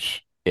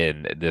Jokic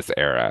in this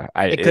era.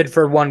 It could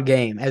for one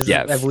game, as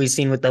have Yes. we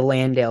seen with the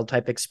Landale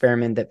type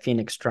experiment that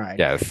Phoenix tried.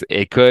 Yes,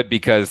 it could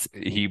because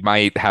he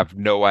might have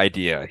no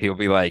idea. He'll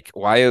be like,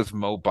 "Why is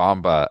Mo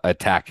Bamba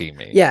attacking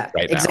me Yeah,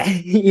 right now?"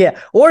 exactly. Yeah,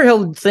 or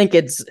he'll think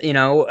it's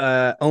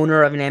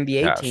owner of an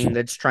NBA Yes. team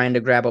that's trying to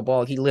grab a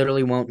ball. He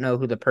literally won't know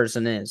who the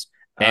person is.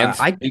 And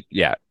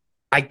yeah,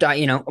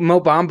 Mo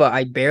Bamba,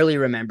 I barely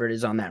remembered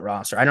is on that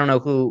roster. I don't know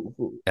who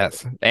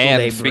yes. who they And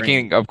bring.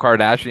 speaking of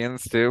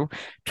Kardashians too,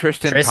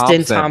 Tristan Tristan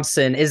Thompson.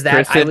 Thompson is that I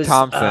Tristan was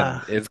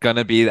Thompson is going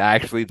to be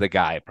actually the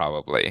guy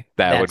probably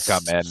that would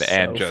come that's in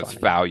and so just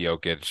funny. foul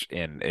Jokic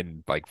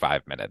in like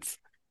 5 minutes.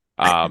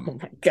 Oh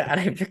my God,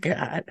 I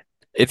forgot.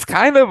 It's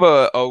kind of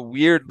a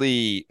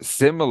weirdly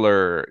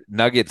similar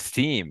Nuggets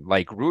team.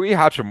 Like Rui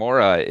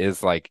Hachimura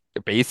is like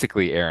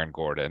basically Aaron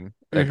Gordon,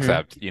 Hmm.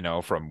 except,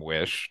 from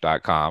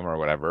wish.com or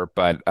whatever.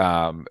 But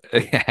that's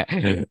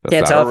Can't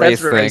not tell a if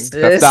that's race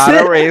thing. That's not a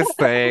racist. race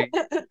thing.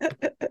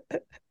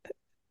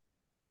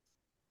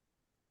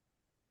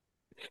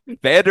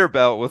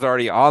 Vanderbilt was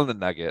already on the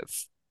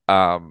Nuggets.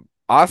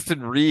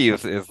 Austin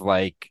Reeves is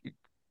like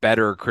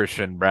better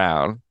Christian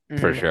Brown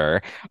for Mhm.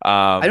 sure.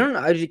 I Um, don't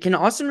know. Can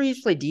Austin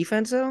Reeves play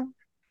defense though?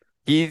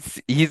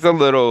 he's a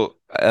little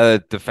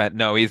defense.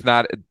 No, he's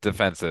not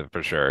defensive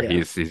for sure. Yeah.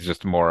 He's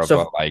just more of a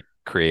So like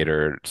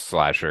creator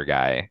slasher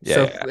guy. Yeah,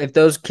 so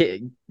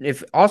yeah.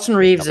 if Austin They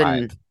Reeves and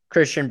combined.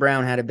 Christian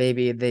Brown had a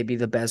baby, they'd be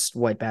the best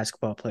white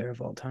basketball player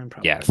of all time,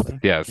 Yes, probably.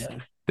 yes. Yeah.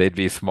 They'd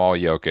be small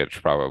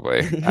Jokic probably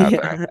out there,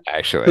 Yeah. Who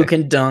actually.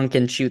 can dunk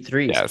and shoot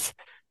threes. Yes.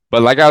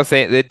 But like I was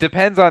saying, it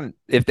depends on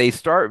if they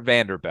start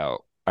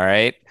Vanderbilt, all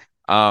right?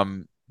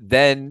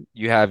 Then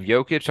you have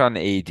Jokic on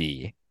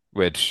AD,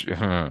 which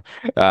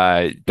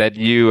then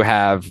you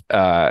have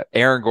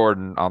Aaron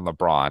Gordon on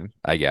LeBron,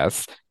 I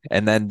guess.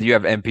 And then you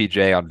have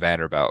MPJ on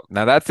Vanderbilt.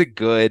 Now that's a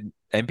good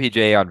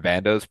MPJ on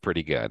Vando's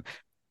pretty good.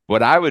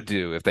 What I would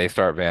do if they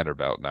start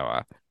Vanderbilt,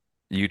 Noah,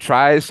 you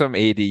try some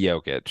AD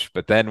Jokic,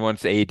 but then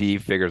once AD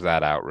figures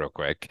that out real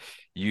quick,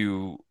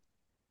 you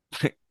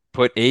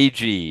put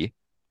AG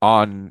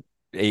on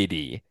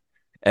AD,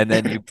 and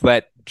then you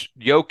let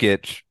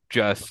Jokic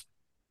just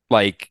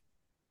like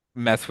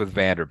mess with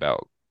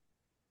Vanderbilt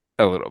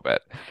a little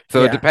bit.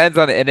 So it Yeah. depends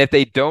on, and if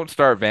they don't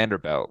start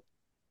Vanderbilt,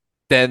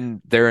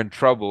 then they're in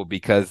trouble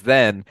because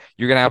then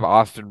you're gonna have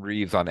Austin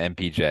Reeves on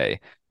MPJ,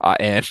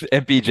 and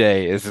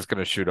MPJ is just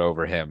gonna shoot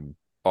over him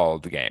all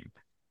the game.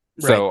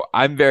 Right. So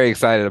I'm very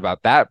excited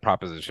about that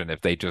proposition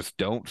if they just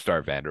don't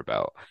start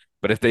Vanderbilt.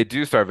 But if they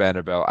do start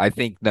Vanderbilt, I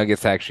think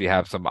Nuggets actually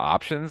have some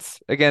options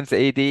against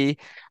AD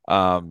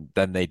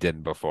than they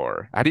did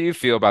before. How do you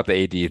feel about the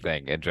AD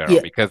thing in general?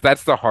 Yeah. Because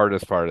that's the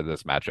hardest part of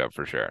this matchup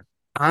for sure.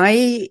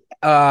 I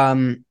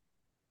am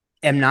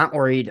not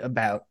worried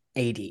about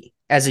AD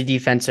as a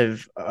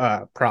defensive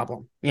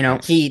problem.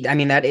 Nice. I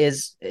mean, that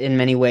is in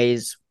many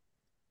ways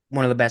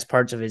one of the best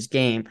parts of his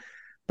game.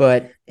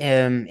 But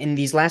in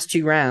these last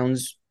two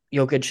rounds,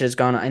 Jokic has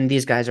gone, and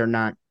these guys are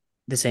not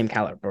the same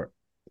caliber,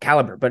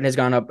 but has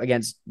gone up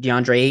against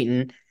DeAndre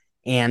Ayton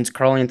and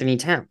Karl Anthony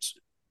Towns,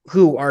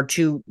 who are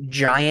two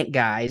giant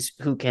guys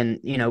who can,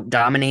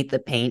 dominate the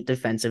paint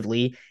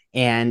defensively,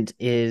 and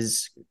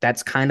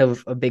that's kind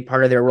of a big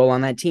part of their role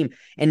on that team.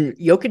 And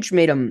Jokic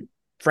made him,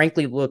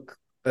 frankly, look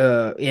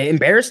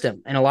embarrassed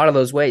him in a lot of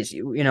those ways.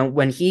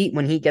 When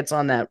he gets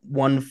on that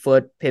 1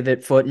 foot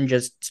pivot foot and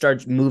just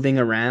starts moving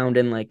around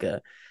in like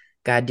a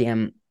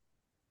goddamn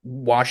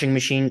washing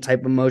machine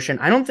type of motion.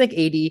 I don't think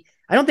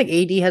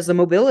AD has the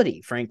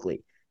mobility,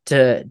 frankly,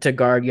 to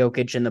guard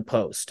Jokic in the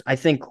post. I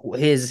think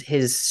his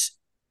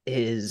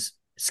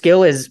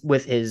skill is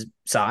with his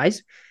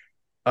size.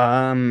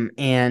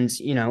 And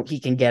he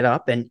can get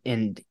up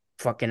and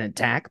fucking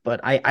attack,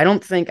 but I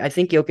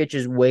think Jokic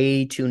is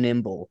way too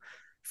nimble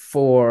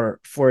for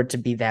it to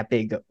be that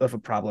big of a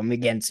problem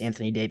against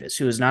Anthony Davis,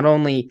 who is not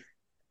only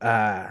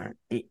uh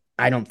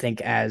I don't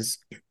think as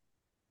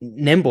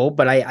nimble,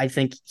 but I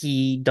think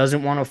he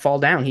doesn't want to fall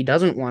down. He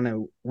doesn't want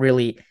to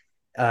really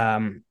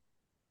um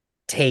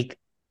take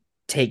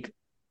take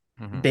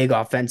Mhm. big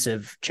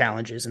offensive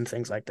challenges and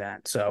things like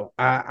that. So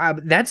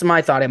that's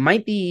my thought. It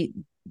might be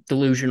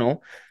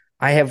delusional.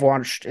 I have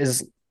watched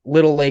as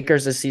little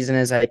Lakers this season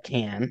as I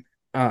can,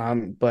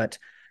 but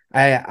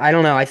I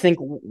don't know. I think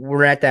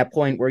we're at that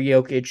point where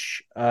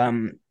Jokic,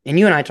 and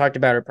you and I talked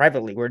about it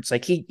privately, where it's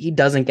like he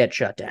doesn't get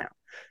shut down,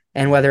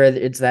 and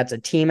whether that's a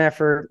team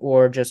effort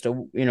or just a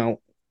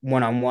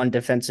one-on-one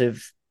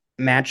defensive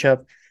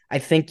matchup, I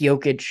think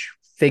Jokic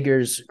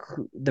figures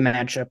the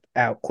matchup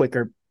out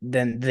quicker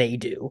than they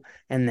do,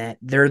 and that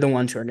they're the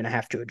ones who are going to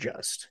have to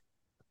adjust.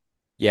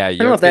 Yeah, I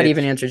don't know if that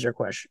even Jokic. answers your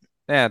question.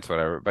 Yeah, it's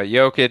whatever. But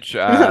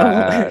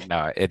Jokic,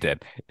 no, it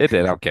did. It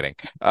did. I'm kidding.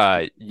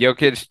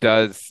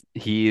 Jokic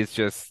he's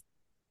just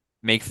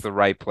makes the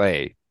right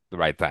play the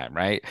right time,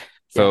 right? Yeah,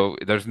 So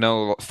there's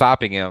no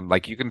stopping him.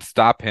 Like you can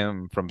stop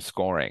him from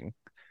scoring,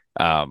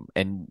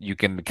 and you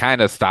can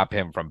kind of stop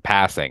him from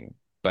passing,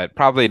 but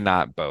probably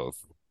not both.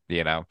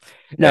 you know.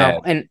 And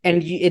No, and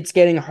it's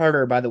getting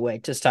harder, by the way,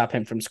 to stop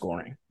him from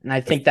scoring. And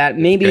I think that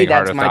it's maybe getting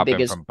harder that's to my stop him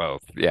biggest from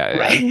both. Yeah,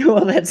 right.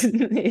 Well, it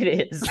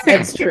is.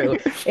 That's true.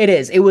 It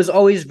is. It was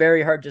always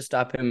very hard to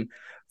stop him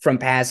from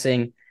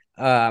passing.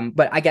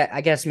 But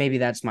I guess maybe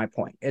that's my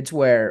point. It's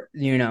where,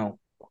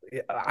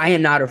 I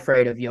am not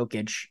afraid of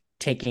Jokic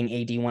taking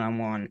AD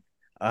one-on-one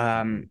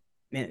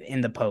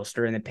in the post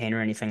or in the paint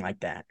or anything like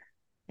that.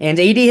 And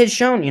AD has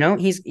shown,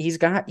 he's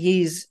kind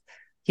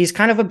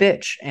of a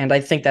bitch, and I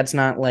think that's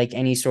not like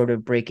any sort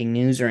of breaking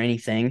news or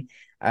anything.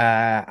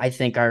 I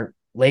think our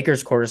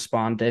Lakers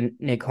correspondent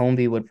Nick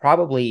Holmby would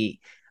probably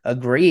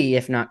agree,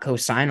 if not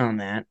co-sign on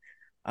that.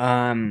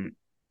 I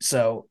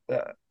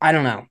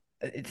don't know.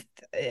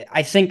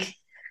 I think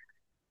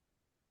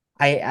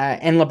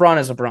and LeBron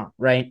is LeBron,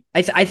 right?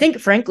 I think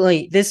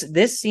frankly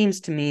this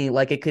seems to me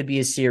like it could be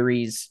a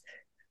series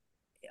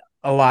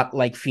a lot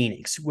like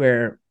Phoenix,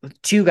 where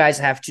two guys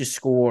have to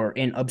score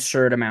an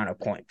absurd amount of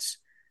points.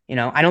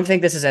 I don't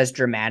think this is as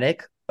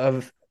dramatic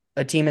of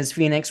a team as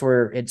Phoenix,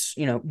 where it's,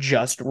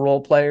 just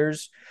role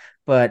players,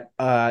 but,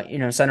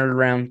 centered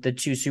around the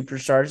two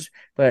superstars.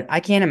 But I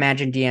can't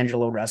imagine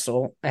D'Angelo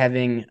Russell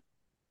having,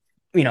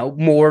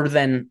 more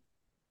than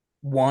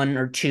one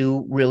or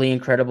two really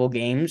incredible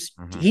games.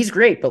 Mhm. He's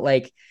great, but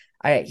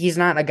he's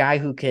not a guy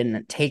who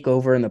can take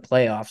over in the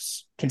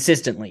playoffs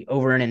consistently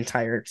over an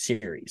entire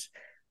series.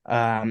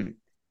 Austin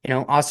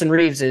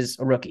Reeves is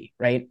a rookie,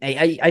 right?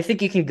 I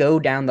think you can go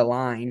down the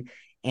line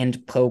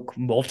and poke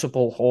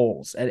multiple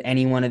holes at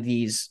any one of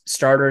these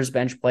starters,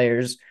 bench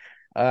players.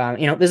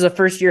 This is a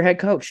first-year head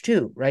coach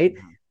too, right?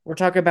 We're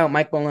talking about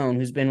Mike Malone,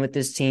 who's been with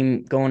this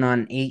team going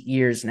on 8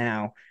 years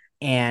now.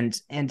 And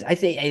I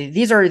think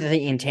these are the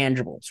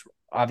intangibles,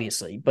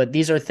 obviously, but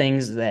these are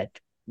things that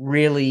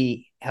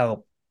really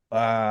help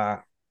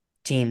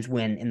teams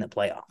win in the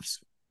playoffs.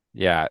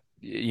 Yeah,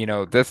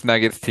 this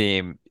Nuggets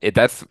team,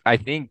 that's I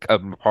think a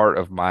part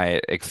of my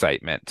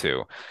excitement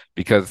too,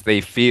 because they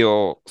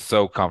feel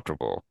so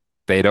comfortable.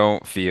 They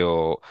don't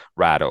feel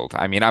rattled.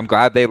 I mean, I'm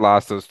glad they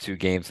lost those 2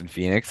 games in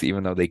Phoenix,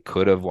 even though they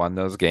could have won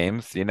those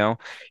games,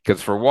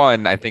 because for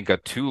one, I think a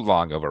too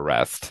long of a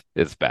rest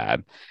is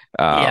bad.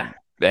 Yeah.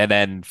 And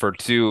then for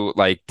two,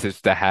 like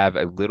just to have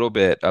a little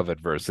bit of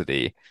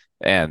adversity,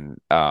 and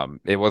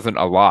it wasn't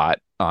a lot,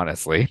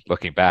 honestly,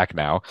 looking back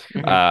now.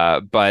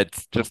 Mhm.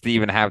 But just to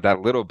even have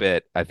that little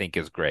bit, I think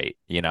is great,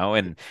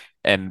 and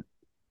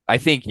I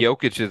think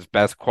Jokic's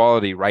best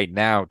quality right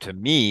now to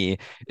me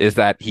is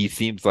that he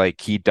seems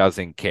like he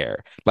doesn't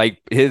care.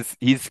 Like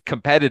he's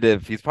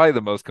competitive. He's probably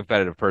the most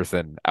competitive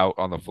person out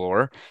on the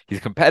floor.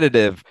 He's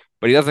competitive,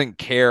 but he doesn't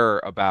care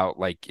about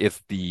like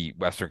it's the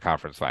Western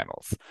Conference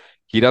Finals.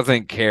 He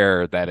doesn't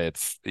care that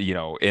it's,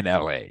 in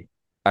LA.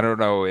 I don't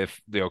know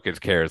if Jokic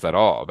cares at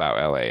all about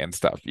LA and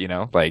stuff,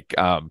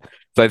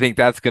 so I think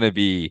that's going to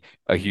be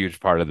a huge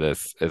part of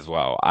this as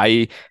well.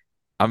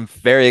 I'm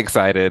very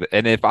excited.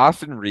 And if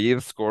Austin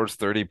Reeves scores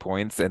 30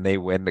 points and they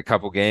win a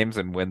couple games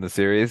and win the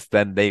series,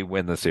 then they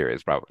win the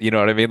series probably. You know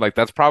what I mean? Like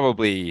that's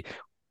probably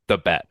the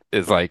bet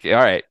is like, all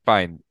right,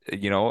 fine.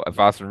 If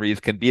Austin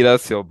Reeves can beat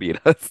us, he'll beat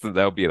us.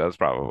 They'll beat us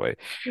probably.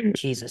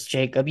 Jesus,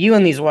 Jacob, you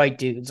and these white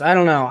dudes. I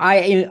don't know.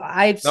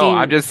 I've No,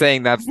 I'm seen. just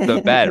saying that's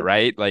the bet,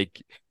 right?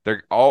 Like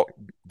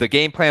the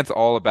game plan's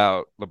all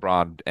about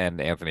LeBron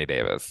and Anthony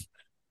Davis.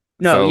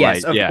 No, So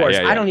yes, like, of yeah, course.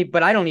 yeah, yeah.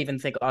 But I don't even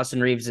think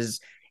Austin Reeves is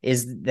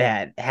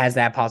that has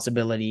that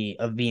possibility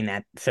of being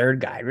that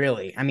third guy,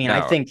 really. I mean, No, I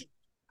but think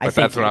that's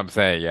what that I'm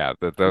saying. Yeah,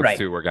 that those right.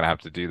 two were gonna have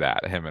to do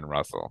that, him and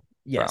Russell.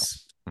 So,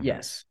 Yes. mhm.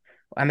 Yes.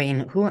 I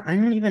mean, I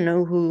don't even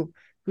know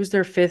who's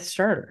their fifth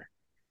starter.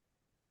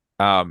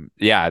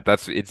 Yeah,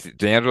 it's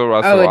D'Angelo Oh,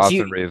 Russell, it's Austin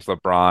you. Reeves,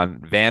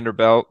 LeBron,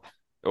 Vanderbilt,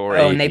 or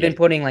Oh, and they've been AD.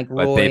 putting like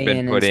But Roy they've been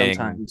in and putting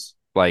sometimes.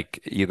 like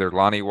either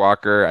Lonnie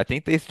Walker. I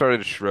think they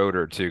started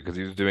Schroeder too because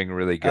he was doing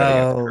really good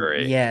against Oh,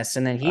 Curry. yes,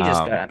 and then he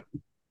just Um, got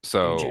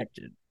so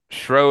ejected.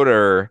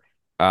 Schroeder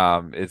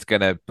is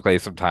gonna play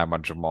some time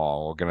on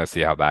Jamal. We're gonna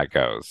see how that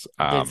goes.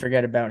 Did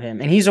forget about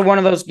him. And he's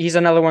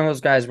another one of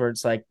those guys where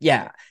it's like,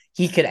 yeah,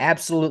 he could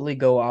absolutely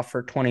go off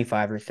for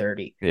 25 or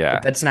 30, but Yeah,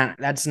 that's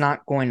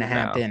not going to no,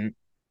 happen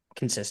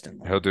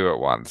consistently. he'll do it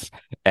once.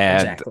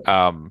 And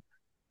Exactly.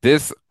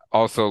 this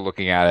also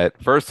looking at it,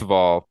 first of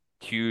all,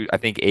 huge. I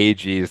think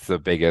AG is the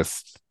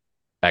biggest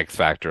X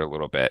factor a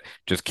little bit.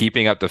 Just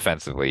keeping up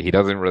defensively. He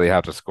doesn't really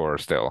have to score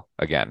still.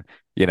 Again,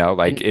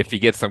 like And if he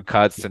gets some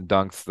cuts and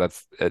dunks,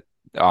 that's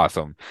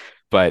awesome.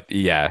 But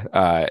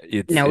yeah,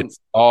 it's now,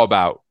 it's all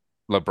about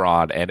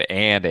LeBron and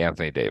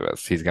Anthony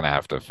Davis. He's gonna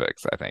have to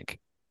fix, I think.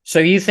 so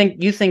you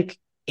think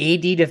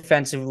AD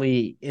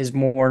defensively is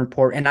more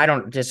important, and I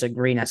don't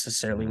disagree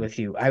necessarily Mhm. with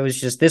you.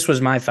 This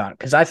was my thought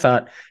because I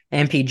thought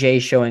MPJ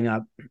showing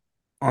up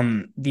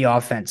on the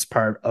offense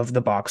part of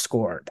the box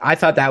score. I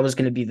thought that was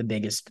going to be the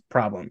biggest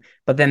problem.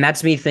 But then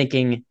that's me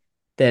thinking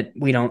that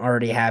we don't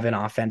already have an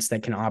offense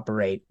that can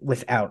operate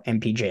without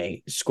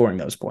MPJ scoring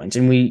those points.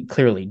 And we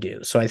clearly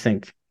do. So I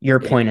think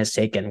your It, point is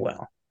taken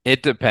well.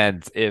 it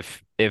depends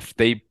if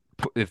they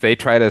if they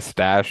try to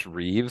stash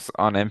Reeves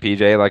on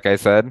MPJ, like I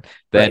said,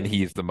 then Right.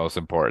 he's the most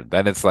important.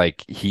 Then it's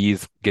like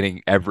he's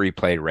getting every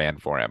play ran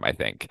for him, I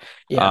think.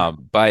 Yeah.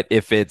 But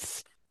if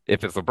it's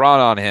LeBron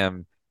on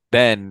him,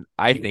 then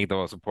I think the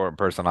most important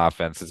person on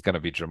offense is going to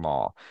be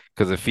Jamal.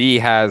 Because if he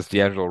has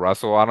D'Angelo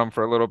Russell on him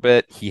for a little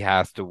bit, he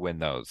has to win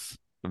those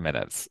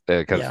minutes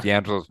because Yeah.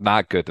 D'Angelo's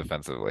not good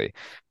defensively.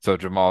 So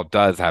Jamal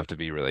does have to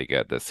be really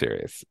good this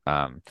series.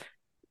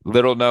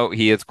 Little note,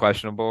 he is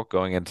questionable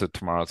going into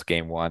tomorrow's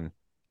game one.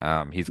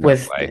 He's going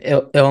to With play.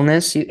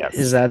 illness, is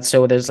Yes, that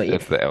so? There's like,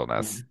 it's the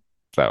illness.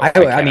 So I I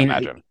can't mean,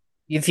 imagine.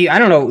 if you, I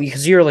don't know,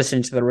 because you were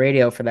listening to the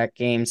radio for that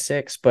game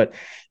 6, but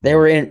they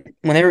were when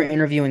they were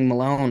interviewing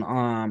Malone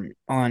on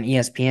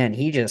ESPN,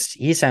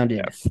 he sounded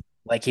Yes.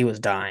 like he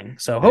was dying.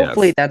 So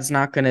hopefully that's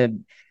not gonna,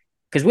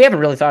 because we haven't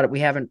really thought it.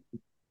 We haven't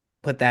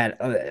put that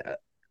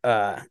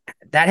that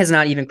has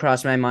not even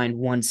crossed my mind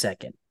 1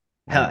 second.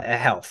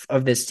 Health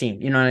of this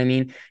team, you know what I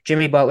mean?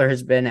 Jimmy Butler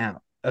has been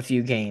out a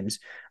few games.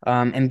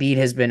 Embiid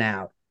has been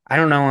out. I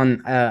don't know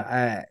on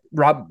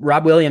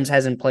Rob Williams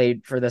hasn't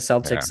played for the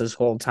Celtics this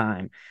whole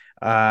time.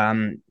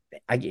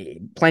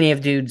 Plenty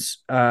of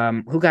dudes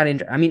who got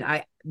injured. I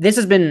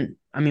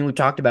mean, we've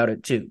talked about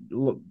it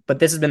too, but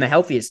this has been the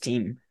healthiest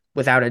team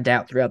without a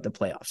doubt throughout the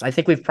playoffs. I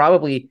think we've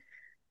probably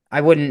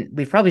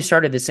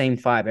started the same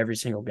 5 every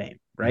single game,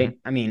 right?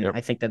 I mean, Yep.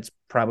 I think that's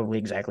probably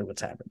exactly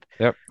what's happened.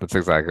 Yep, that's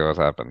exactly what's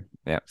happened.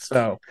 Yeah.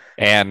 So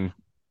And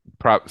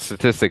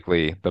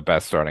statistically, the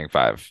best starting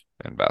 5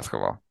 in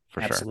basketball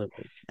for sure.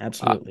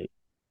 absolutely.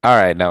 All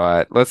right,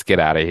 Noah, let's get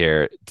out of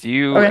here. Do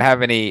you Okay.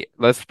 have any?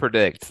 Let's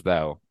predict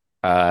though.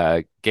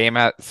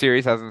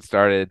 Series hasn't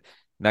started.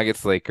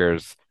 Nuggets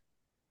Lakers.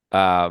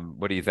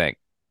 What do you think?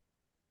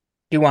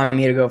 Do you want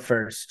me to go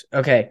first?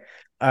 Okay.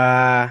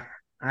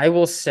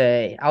 I'll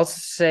say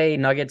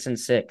Nuggets in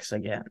 6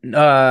 again.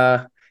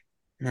 No.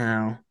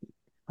 I'll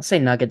say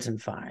Nuggets in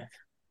 5.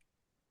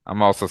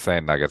 I'm also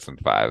saying Nuggets in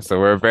 5. So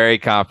we're very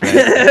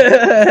confident.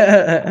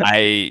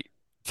 I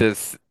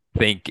just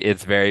think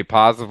it's very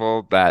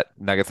possible that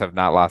Nuggets have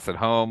not lost at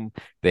home.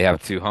 They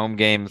have 2 home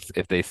games.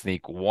 If they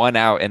sneak one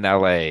out in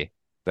LA,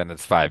 then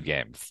it's 5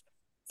 games.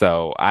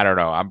 So I don't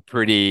know.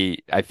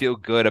 I feel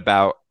good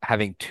about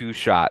having 2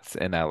 shots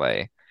in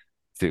LA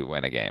to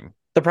win a game.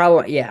 The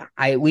problem, I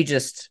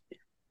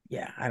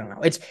don't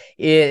know.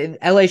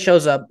 LA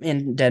shows up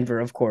in Denver,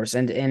 of course,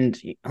 and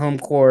home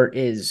court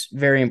is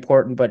very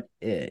important, but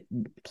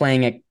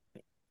playing at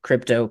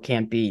Crypto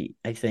can't be,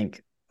 I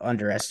think,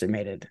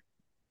 underestimated.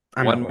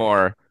 One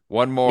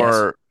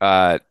more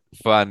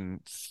fun,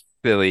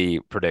 silly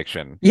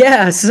prediction.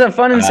 Yeah, this is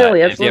fun and silly.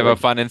 If you have Absolutely. a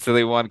fun and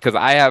silly one, because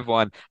I have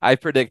one, I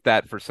predict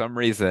that for some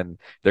reason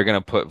they're gonna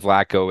put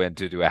Vlatko in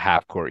to do a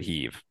half court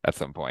heave at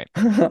some point,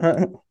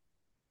 and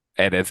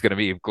it's gonna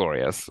be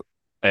glorious.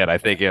 And I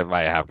think it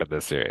might happen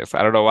this series.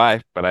 I don't know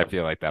why, but I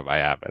feel like that might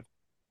happen.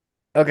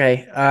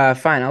 Okay,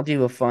 fine. I'll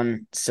do a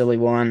fun, silly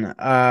one.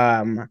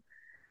 I'm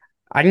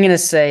gonna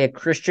say a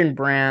Christian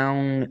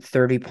Brown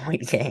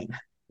 30-point game.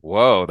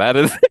 Whoa, that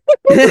is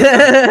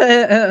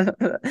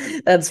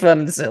That's fun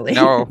and silly.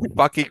 no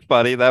fucking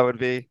funny. That would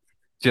be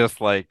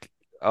just like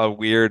a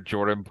weird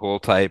Jordan Poole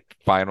type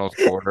finals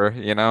quarter,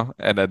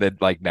 and then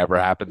it like never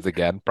happens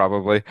again,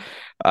 probably.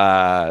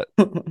 That's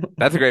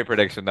a great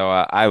prediction,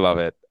 Noah. I love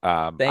it.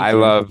 Thank I you.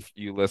 love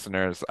you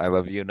listeners. I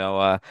love you,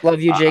 Noah. Love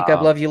you,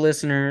 Jacob. Love you,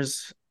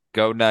 listeners.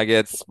 Go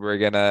Nuggets. We're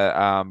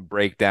gonna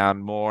break down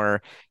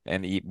more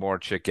and eat more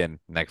chicken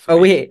next Oh,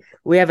 week.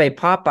 we have a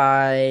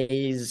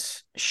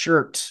Popeyes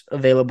shirt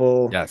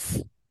available.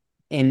 Yes.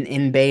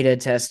 In beta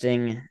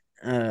testing.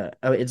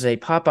 It's a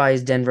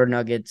Popeyes Denver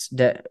Nuggets.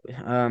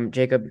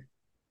 Jacob,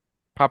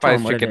 tell Popeye's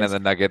 'em what it chicken and is. the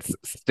Nuggets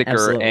sticker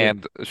Absolutely.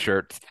 and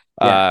shirts,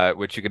 Yeah.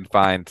 which you can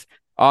find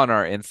on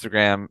our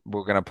Instagram.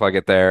 We're gonna plug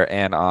it there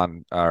and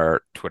on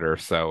our Twitter.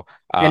 So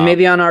And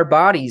maybe on our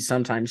bodies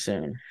sometime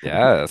soon.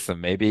 yeah, so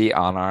maybe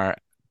on our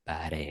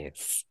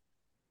bodies.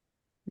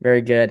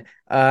 Very good.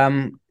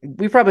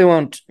 We probably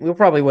won't. We'll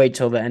probably wait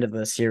till the end of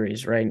the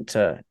series, right?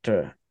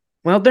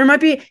 Well, there might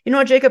be. You know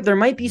what, Jacob? There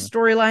might be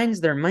storylines.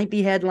 There might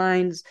be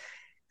headlines.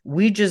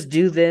 We just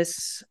do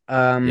this.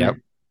 Yep.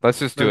 Let's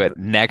just do it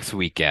next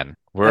weekend.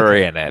 We're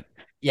Okay. in it.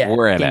 Yeah.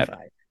 We're in Game it. 5.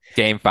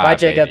 Game 5. Bye,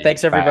 Jacob. Baby.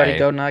 Thanks, everybody. Bye.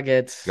 Go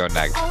Nuggets. Go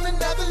Nuggets. On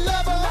another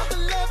level.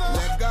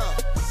 Let's go.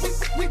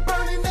 We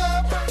burning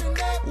up.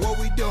 What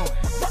we doing?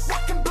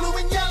 Rockin' blue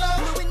and yellow.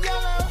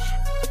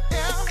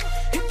 Yeah.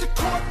 Hit the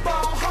court,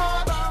 ball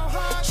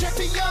hard.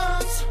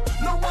 Champions.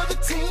 No other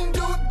team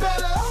do it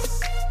better.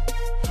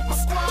 My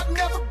squad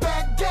never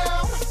back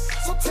down.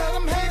 So tell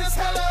them haters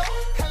hello.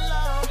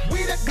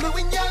 We that blue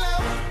and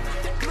yellow.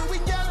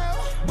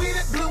 We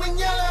that blue and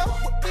yellow.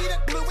 We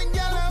that blue and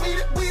yellow. We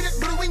that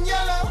blue and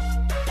yellow.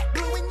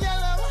 Blue and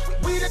yellow.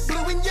 We that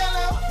blue and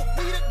yellow.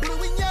 We that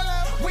blue and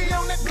yellow. We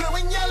on that blue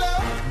and yellow.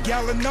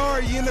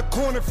 Gallinari in the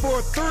corner for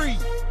a 3.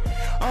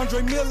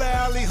 Andre Miller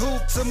alley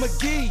hoop to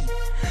McGee.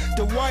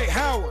 Dwight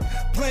Howard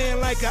playing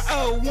like an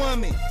old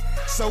woman.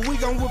 So we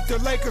gon' whoop the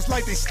Lakers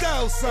like they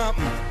stole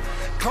something.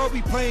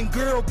 Kobe playing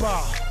girl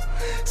ball.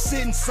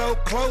 Sitting so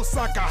close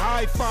I can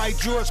high-five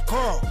George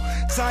Carl.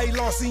 Ty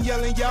Lawson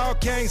yelling, y'all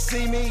can't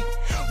see me.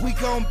 We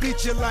gon'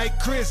 beat you like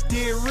Chris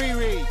did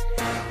Riri.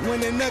 When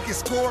the Nuggets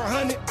score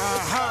 100, I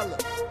holler.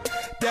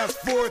 That's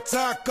 4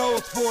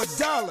 tacos for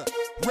 $1.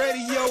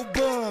 Radio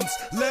bums,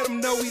 let them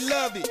know we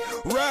love it.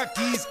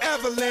 Rockies,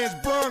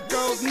 Avalanche,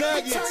 Broncos,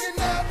 Nuggets. Turning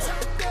up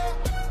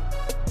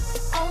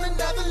on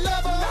another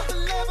level.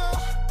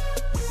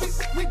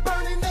 We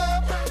burning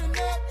up,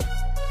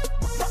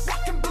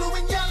 rockin' blue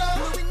and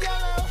yellow.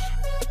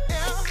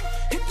 Yeah,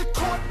 hit the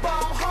court,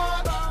 ball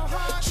hard.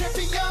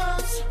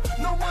 Champions,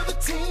 no other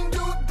team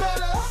do it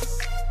better.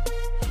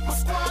 My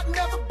squad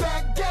never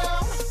back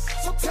down,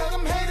 so tell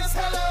them haters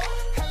hello.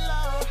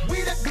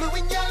 We that blue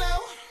and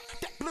yellow,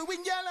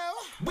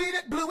 we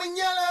that blue and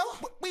yellow,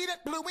 we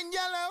that blue and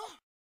yellow.